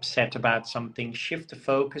you're upset about something, shift the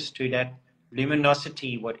focus to that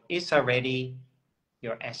luminosity, what is already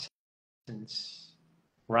your essence,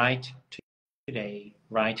 right today,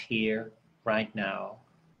 right here, right now.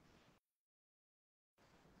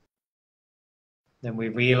 Then we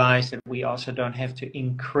realize that we also don't have to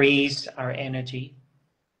increase our energy,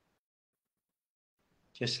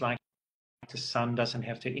 just like the sun doesn't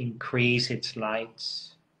have to increase its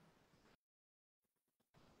lights.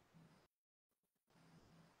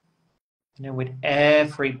 And then with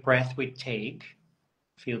every breath we take,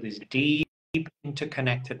 feel this deep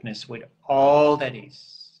interconnectedness with all that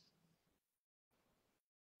is.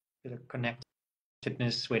 Feel a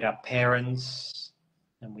connectedness with our parents,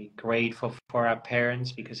 and we're grateful for our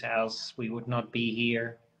parents because else we would not be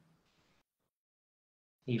here.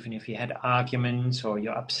 Even if you had arguments or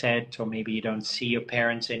you're upset or maybe you don't see your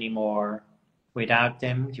parents anymore, without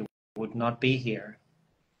them you would not be here.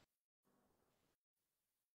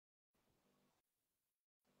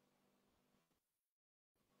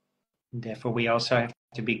 And therefore we also have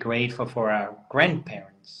to be grateful for our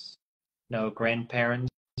grandparents. No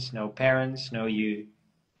grandparents, no parents, no you.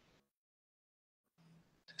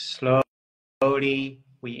 Slowly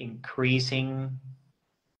we increasing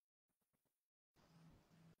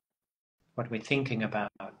what we're thinking about.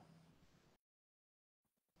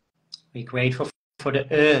 We're grateful for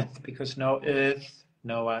the earth because no earth,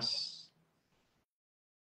 no us.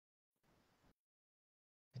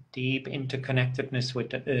 A deep interconnectedness with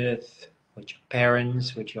the earth, with your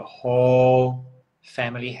parents, with your whole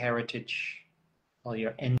family heritage, all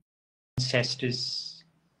your ancestors.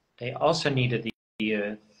 They also needed the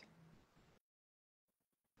earth.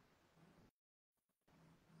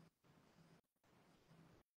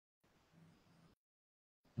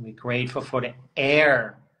 And we're grateful for the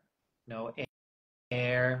air. No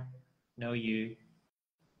air, no you.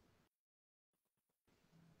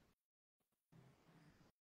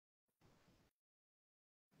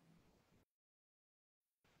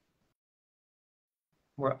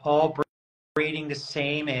 We're all breathing the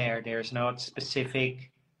same air. There's no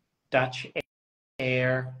specific Dutch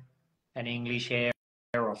air and English air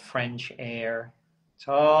or French air. It's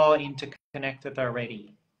all interconnected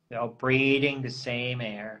already. We're all breathing the same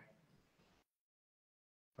air.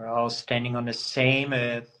 We're all standing on the same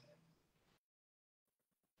earth.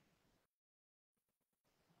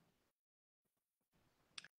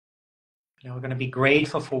 And we're going to be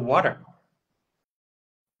grateful for water.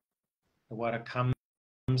 The water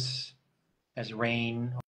comes as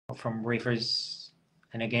rain or from rivers.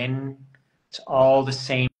 And again, it's all the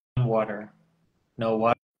same water. No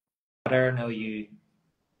water, no you.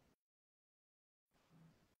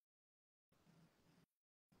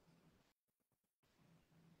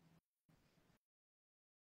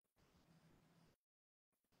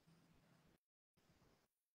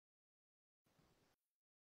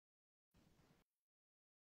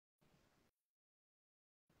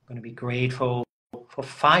 I'm going to be grateful for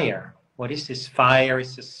fire. What is this? Fire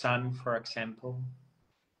is the sun, for example.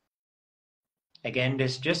 Again,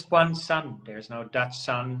 there's just one sun. There's no Dutch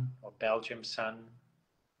sun or Belgium sun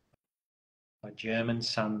or German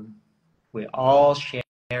sun. We're all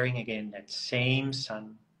sharing again that same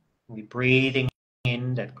sun. We're breathing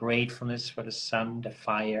in that gratefulness for the sun, the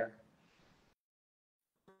fire.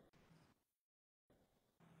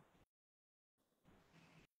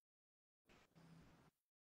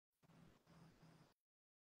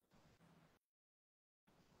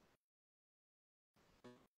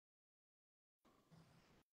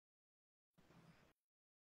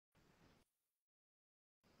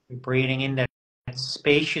 We're breathing in that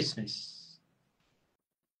spaciousness.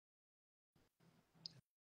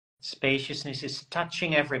 Spaciousness is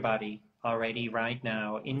touching everybody already right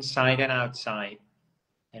now, inside and outside.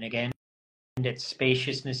 And again, that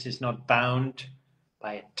spaciousness is not bound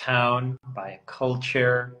by a town, by a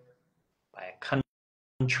culture, by a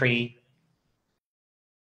country.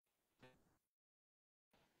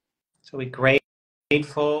 So we're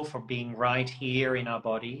grateful for being right here in our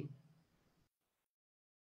body.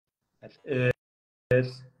 That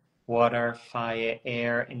earth, water, fire,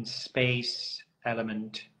 air, and space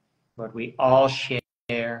element, what we all share,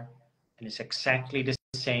 and is exactly the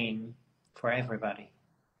same for everybody.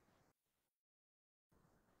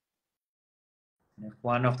 And if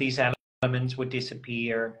one of these elements would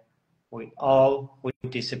disappear, we all would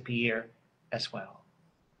disappear as well.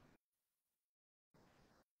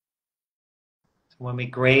 So when we're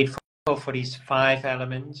grateful for these 5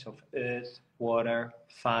 elements of earth, water,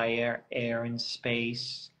 fire, air, and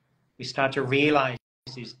space, we start to realize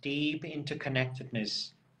this deep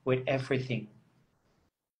interconnectedness with everything.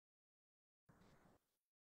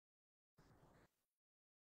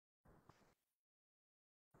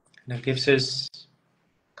 And it gives us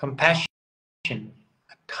compassion,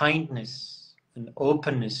 a kindness, an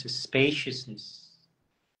openness, a spaciousness,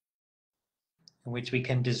 in which we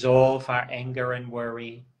can dissolve our anger and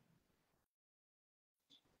worry,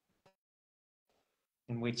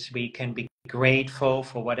 in which we can be grateful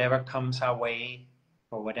for whatever comes our way,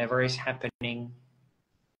 for whatever is happening.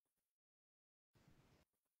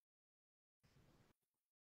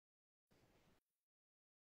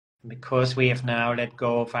 And because we have now let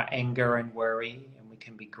go of our anger and worry, and we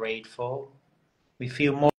can be grateful, we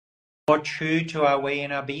feel more true to our way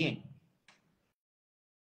in our being.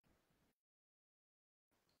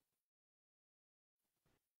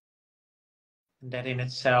 And that in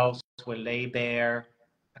itself will lay bare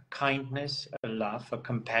a kindness, a love, a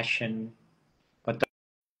compassion, but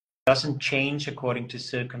doesn't change according to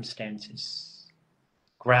circumstances.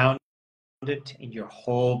 Grounded in your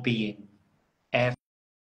whole being,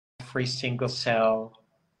 every single cell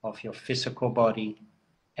of your physical body,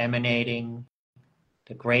 emanating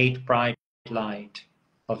the great bright light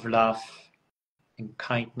of love and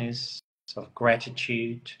kindness, of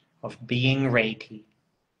gratitude, of being Reiki.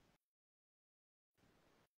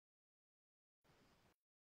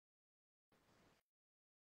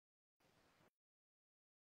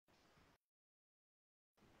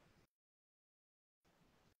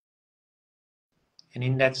 And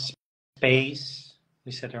in that space,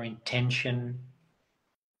 we set our intention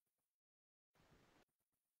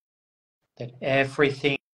that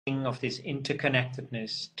everything of this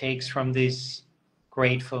interconnectedness takes from this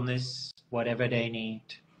gratefulness whatever they need.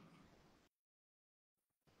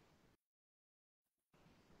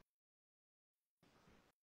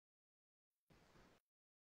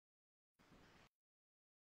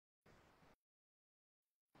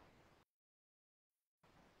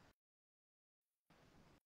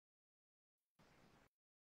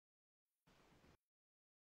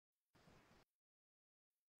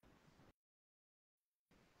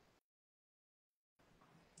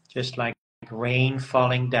 Just like rain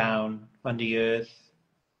falling down on the earth,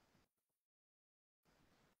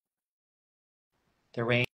 the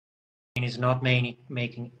rain is not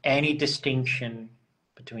making any distinction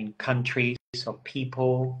between countries or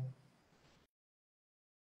people.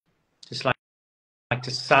 Just like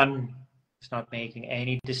the sun is not making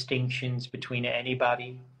any distinctions between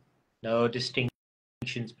anybody, no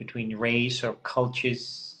distinctions between race or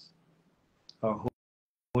cultures or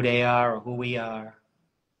who they are or who we are.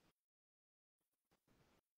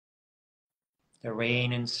 The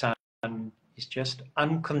rain and sun is just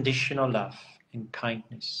unconditional love and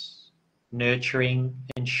kindness, nurturing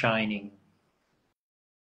and shining.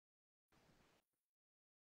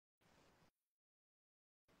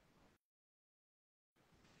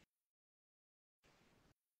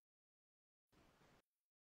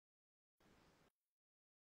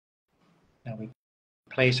 Now we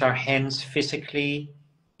place our hands physically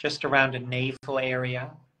just around the navel area,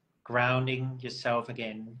 grounding yourself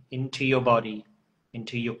again into your body,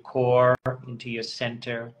 into your core, into your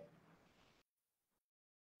center,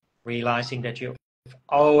 realizing that you've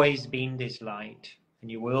always been this light and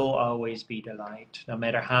you will always be the light, no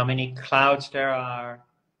matter how many clouds there are.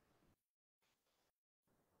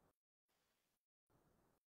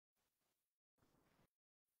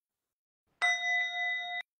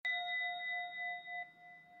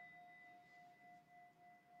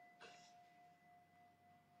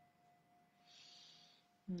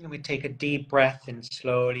 And we take a deep breath and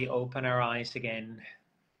slowly open our eyes again.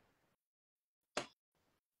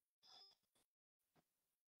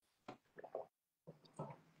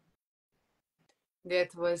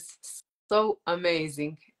 That was so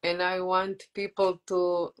amazing, and I want people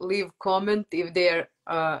to leave comment if they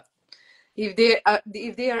are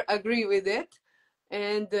agree with it.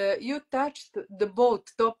 And you touched the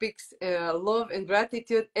both topics, love and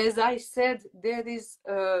gratitude. As I said, that is,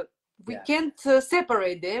 we can't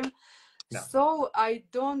separate them. No. So I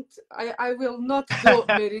will not do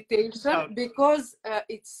meditation because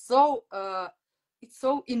it's so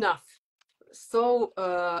enough, so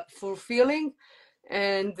fulfilling.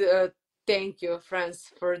 And thank you, Frans,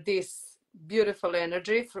 for this beautiful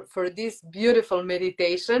energy, for this beautiful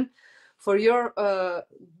meditation, for your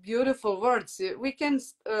beautiful words. We can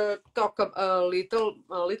talk a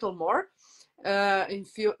little more in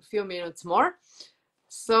few minutes more.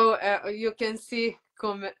 So you can see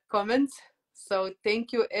comments. So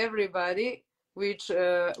thank you everybody which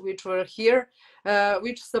were here,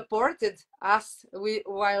 which supported us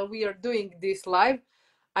while we are doing this live.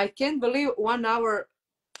 I can't believe 1 hour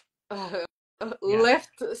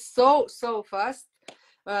left so fast.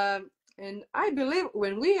 And I believe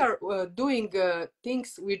when we are doing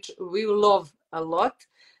things which we love a lot,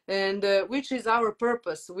 and which is our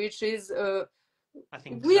purpose, which is I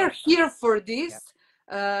think we are here for this.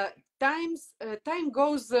 Time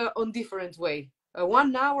goes on different way.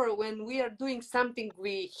 1 hour when we are doing something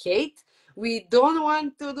we hate, we don't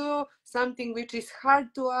want to do something which is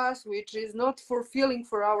hard to us, which is not fulfilling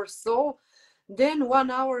for our soul, then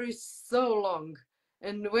 1 hour is so long.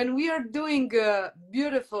 And when we are doing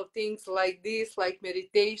beautiful things like this, like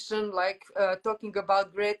meditation, like talking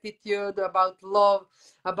about gratitude, about love,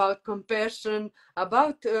 about compassion,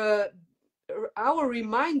 about our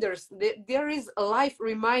reminders, there is life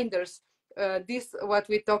reminders, this what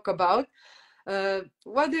we talk about.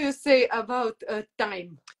 What do you say about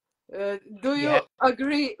time? Do you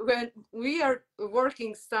agree when we are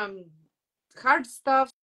working some hard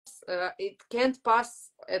stuff, it can't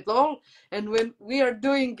pass at all, and when we are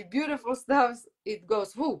doing beautiful stuff, it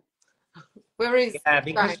goes, whoo, where is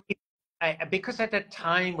because time? Because at that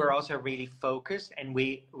time we're also really focused, and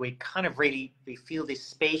we kind of really we feel this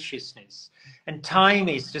spaciousness, and time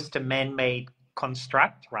is just a man-made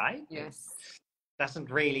construct, right? Yes.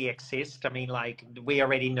 Doesn't really exist. I mean, like we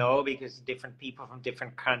already know, because different people from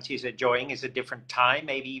different countries are joining, is a different time,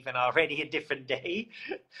 maybe even already a different day.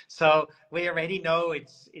 So we already know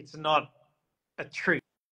it's not a truth,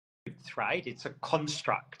 right? It's a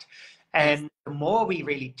construct. And the more we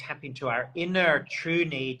really tap into our inner true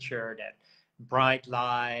nature, that bright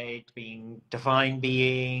light, being divine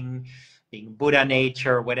being Buddha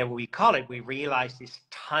nature, whatever we call it, we realize this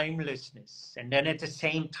timelessness. And then at the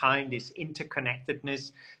same time, this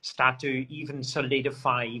interconnectedness start to even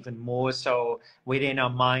solidify even more so within our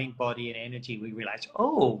mind, body, and energy. We realize,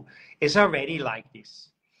 oh, it's already like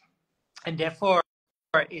this. And therefore,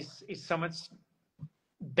 is so much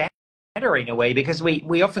better in a way, because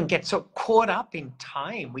we often get so caught up in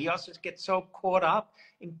time. We also get so caught up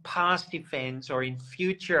in past events or in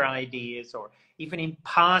future ideas or even in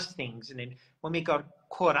past things. And then when we got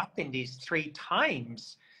caught up in these 3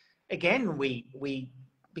 times, again, we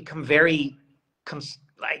become very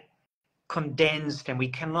condensed, and we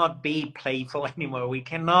cannot be playful anymore. We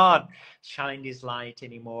cannot shine this light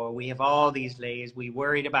anymore. We have all these layers. We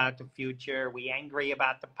worried about the future. We angry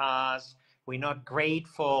about the past. We're not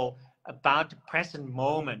grateful about the present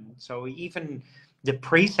moment. So even the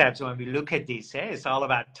precepts, when we look at this, it's all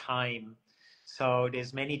about time. So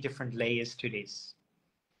there's many different layers to this.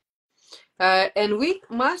 And we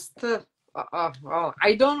must,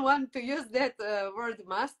 I don't want to use that word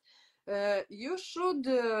must, you should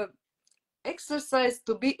exercise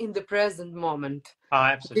to be in the present moment.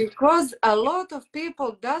 Absolutely. Because a lot of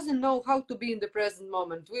people doesn't know how to be in the present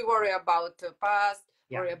moment. We worry about the past,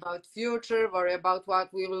 worry about future, worry about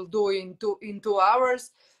what we will do in 2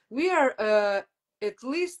 hours. We are at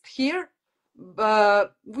least here,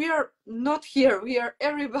 but we are not here. We are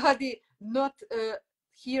everybody not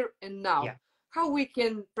here and now. How we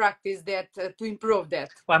can practice that to improve that?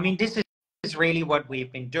 Well, I mean, this is really what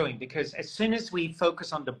we've been doing, because as soon as we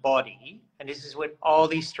focus on the body, and this is what all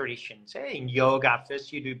these traditions, in yoga,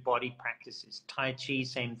 first you do body practices, Tai Chi,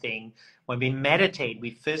 same thing. When we meditate,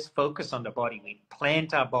 we first focus on the body. We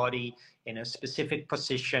plant our body in a specific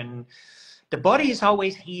position. The body is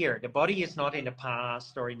always here. The body is not in the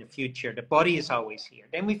past or in the future. The body is always here.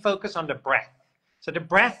 Then we focus on the breath. So the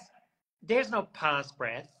breath, there's no past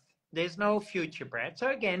breath. There's no future breath. So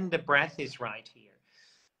again, the breath is right here.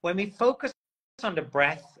 When we focus on the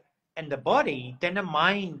breath and the body, then the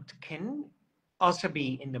mind can also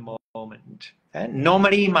be in the moment.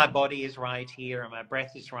 Normally, my body is right here and my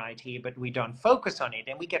breath is right here, but we don't focus on it.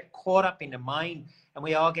 And we get caught up in the mind, and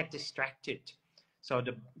we all get distracted. So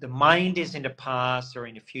the mind is in the past or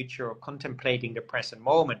in the future, or contemplating the present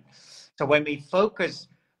moment. So when we focus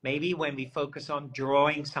maybe when we focus on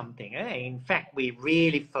drawing something, in fact, we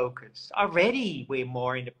really focus. Already we're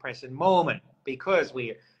more in the present moment because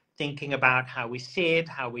we're thinking about how we sit,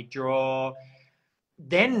 how we draw.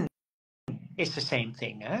 Then it's the same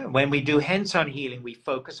thing. When we do hands-on healing, we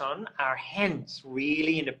focus on our hands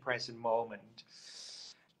really in the present moment.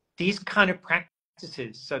 These kind of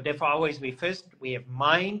practices, so therefore always we have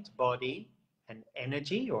mind, body, and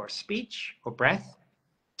energy or speech or breath.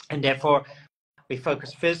 And therefore we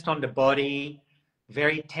focus first on the body,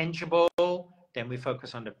 very tangible. Then we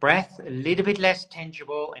focus on the breath, a little bit less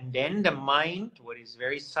tangible. And then the mind, what is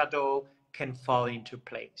very subtle, can fall into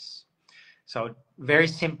place. So very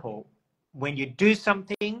simple. When you do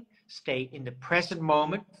something, stay in the present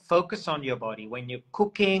moment, focus on your body. When you're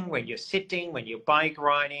cooking, when you're sitting, when you're bike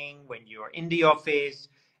riding, when you're in the office,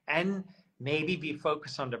 and maybe we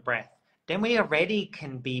focus on the breath. Then we already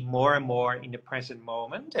can be more and more in the present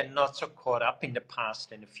moment and not so caught up in the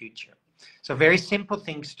past and the future. So very simple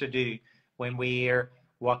things to do when we're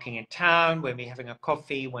walking in town, when we're having a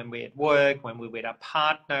coffee, when we're at work, when we're with our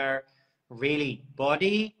partner. Really,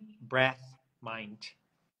 body, breath, mind.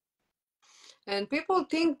 And people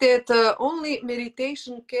think that only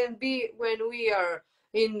meditation can be when we are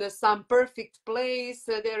in some perfect place.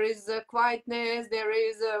 There is quietness. There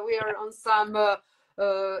is we are on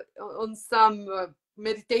some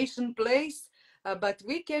meditation place. But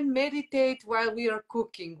we can meditate while we are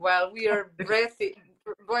cooking, while we are breathing,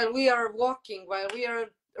 while we are walking, while we are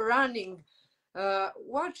running.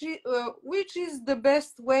 Which is the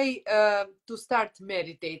best way to start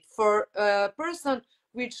meditate for a person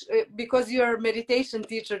which because you're a meditation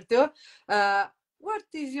teacher too, what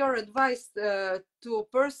is your advice to a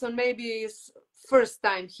person maybe is first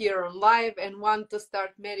time here on live and want to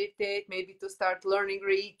start meditate, maybe to start learning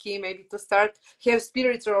Reiki, maybe to start have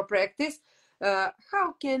spiritual practice?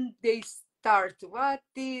 How can they start? What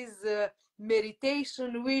is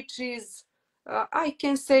meditation which is I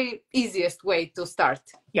can say easiest way to start?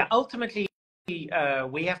 Yeah, ultimately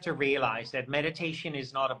we have to realize that meditation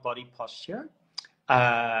is not a body posture.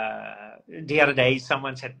 The other day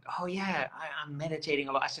someone said, oh yeah, I'm meditating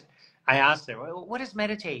a lot. I asked her, well, what is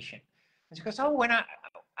meditation? And she goes, oh, when I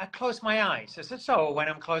close my eyes. I said, so when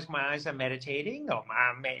I'm closing my eyes, I'm meditating? Or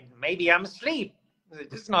maybe I'm asleep.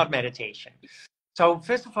 This is not meditation. So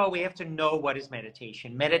first of all, we have to know what is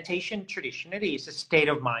meditation. Meditation traditionally is a state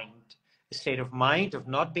of mind of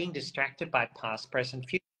not being distracted by past, present,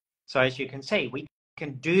 future. So as you can say, we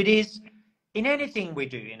can do this in anything we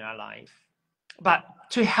do in our life. But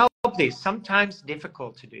to help this, sometimes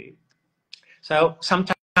difficult to do. So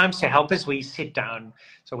sometimes to help us, we sit down.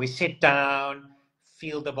 So we sit down,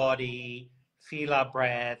 feel the body, feel our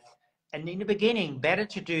breath. And in the beginning, better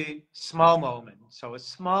to do small moments. So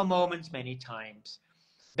small moments many times.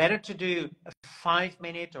 Better to do a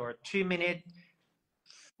 5-minute or a 2-minute,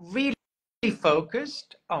 really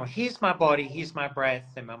focused. Oh, here's my body, here's my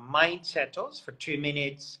breath, and my mind settles for 2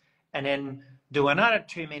 minutes, and then do another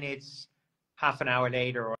 2 minutes, half an hour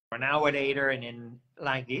later or an hour later, and then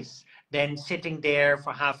like this. Then sitting there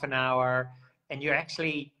for half an hour, and you're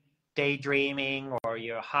actually daydreaming, or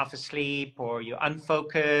you're half asleep, or you're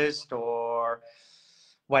unfocused, or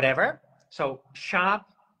whatever. So sharp,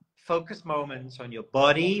 focused moments on your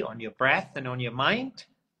body, on your breath, and on your mind.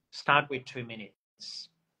 Start with 2 minutes.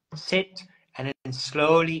 Sit, and then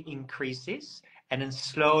slowly increases, and then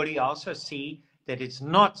slowly also see that it's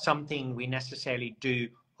not something we necessarily do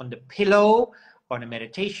on the pillow or on a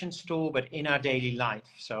meditation stool, but in our daily life.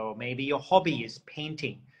 So maybe your hobby is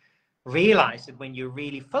painting. Realize that when you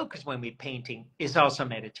really focus when we're painting is also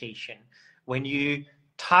meditation. When you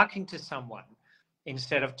talking to someone,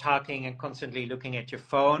 instead of talking and constantly looking at your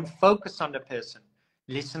phone, focus on the person.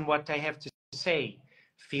 Listen what they have to say.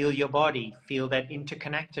 Feel your body, feel that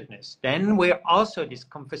interconnectedness. Then this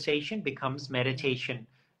conversation becomes meditation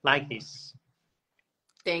like this.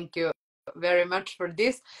 Thank you very much for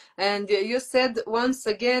this. And you said once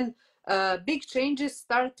again, big changes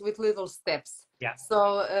start with little steps. Yeah.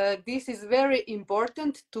 So this is very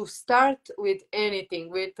important to start with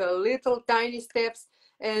anything, with little tiny steps,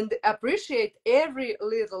 and appreciate every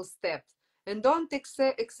little step. And don't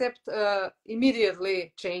accept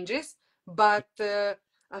immediately changes, but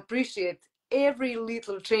appreciate every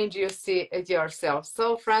little change you see at yourself.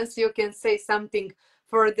 So Frans, you can say something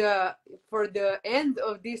for the end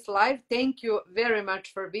of this live. Thank you very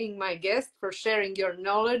much for being my guest, for sharing your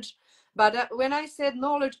knowledge. But when I said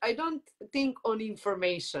knowledge, I don't think on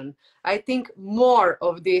information. I think more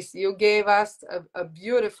of this. You gave us a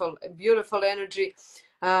beautiful energy,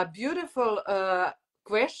 beautiful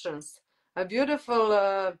questions, a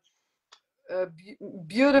beautiful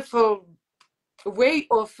way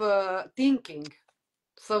of thinking.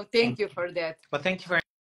 So thank you for that. Well, thank you for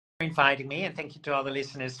inviting me, and thank you to all the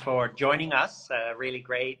listeners for joining us. Really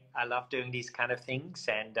great. I love doing these kind of things,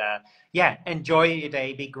 and yeah, enjoy your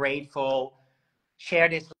day, be grateful, share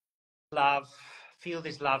this love, feel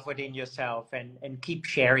this love within yourself, and keep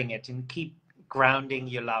sharing it, and keep grounding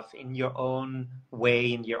your love in your own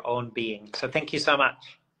way, in your own being. So thank you so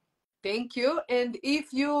much. Thank you. And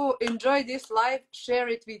if you enjoy this live, share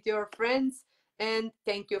it with your friends. And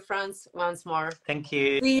thank you, Frans, once more. Thank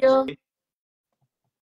you. See you.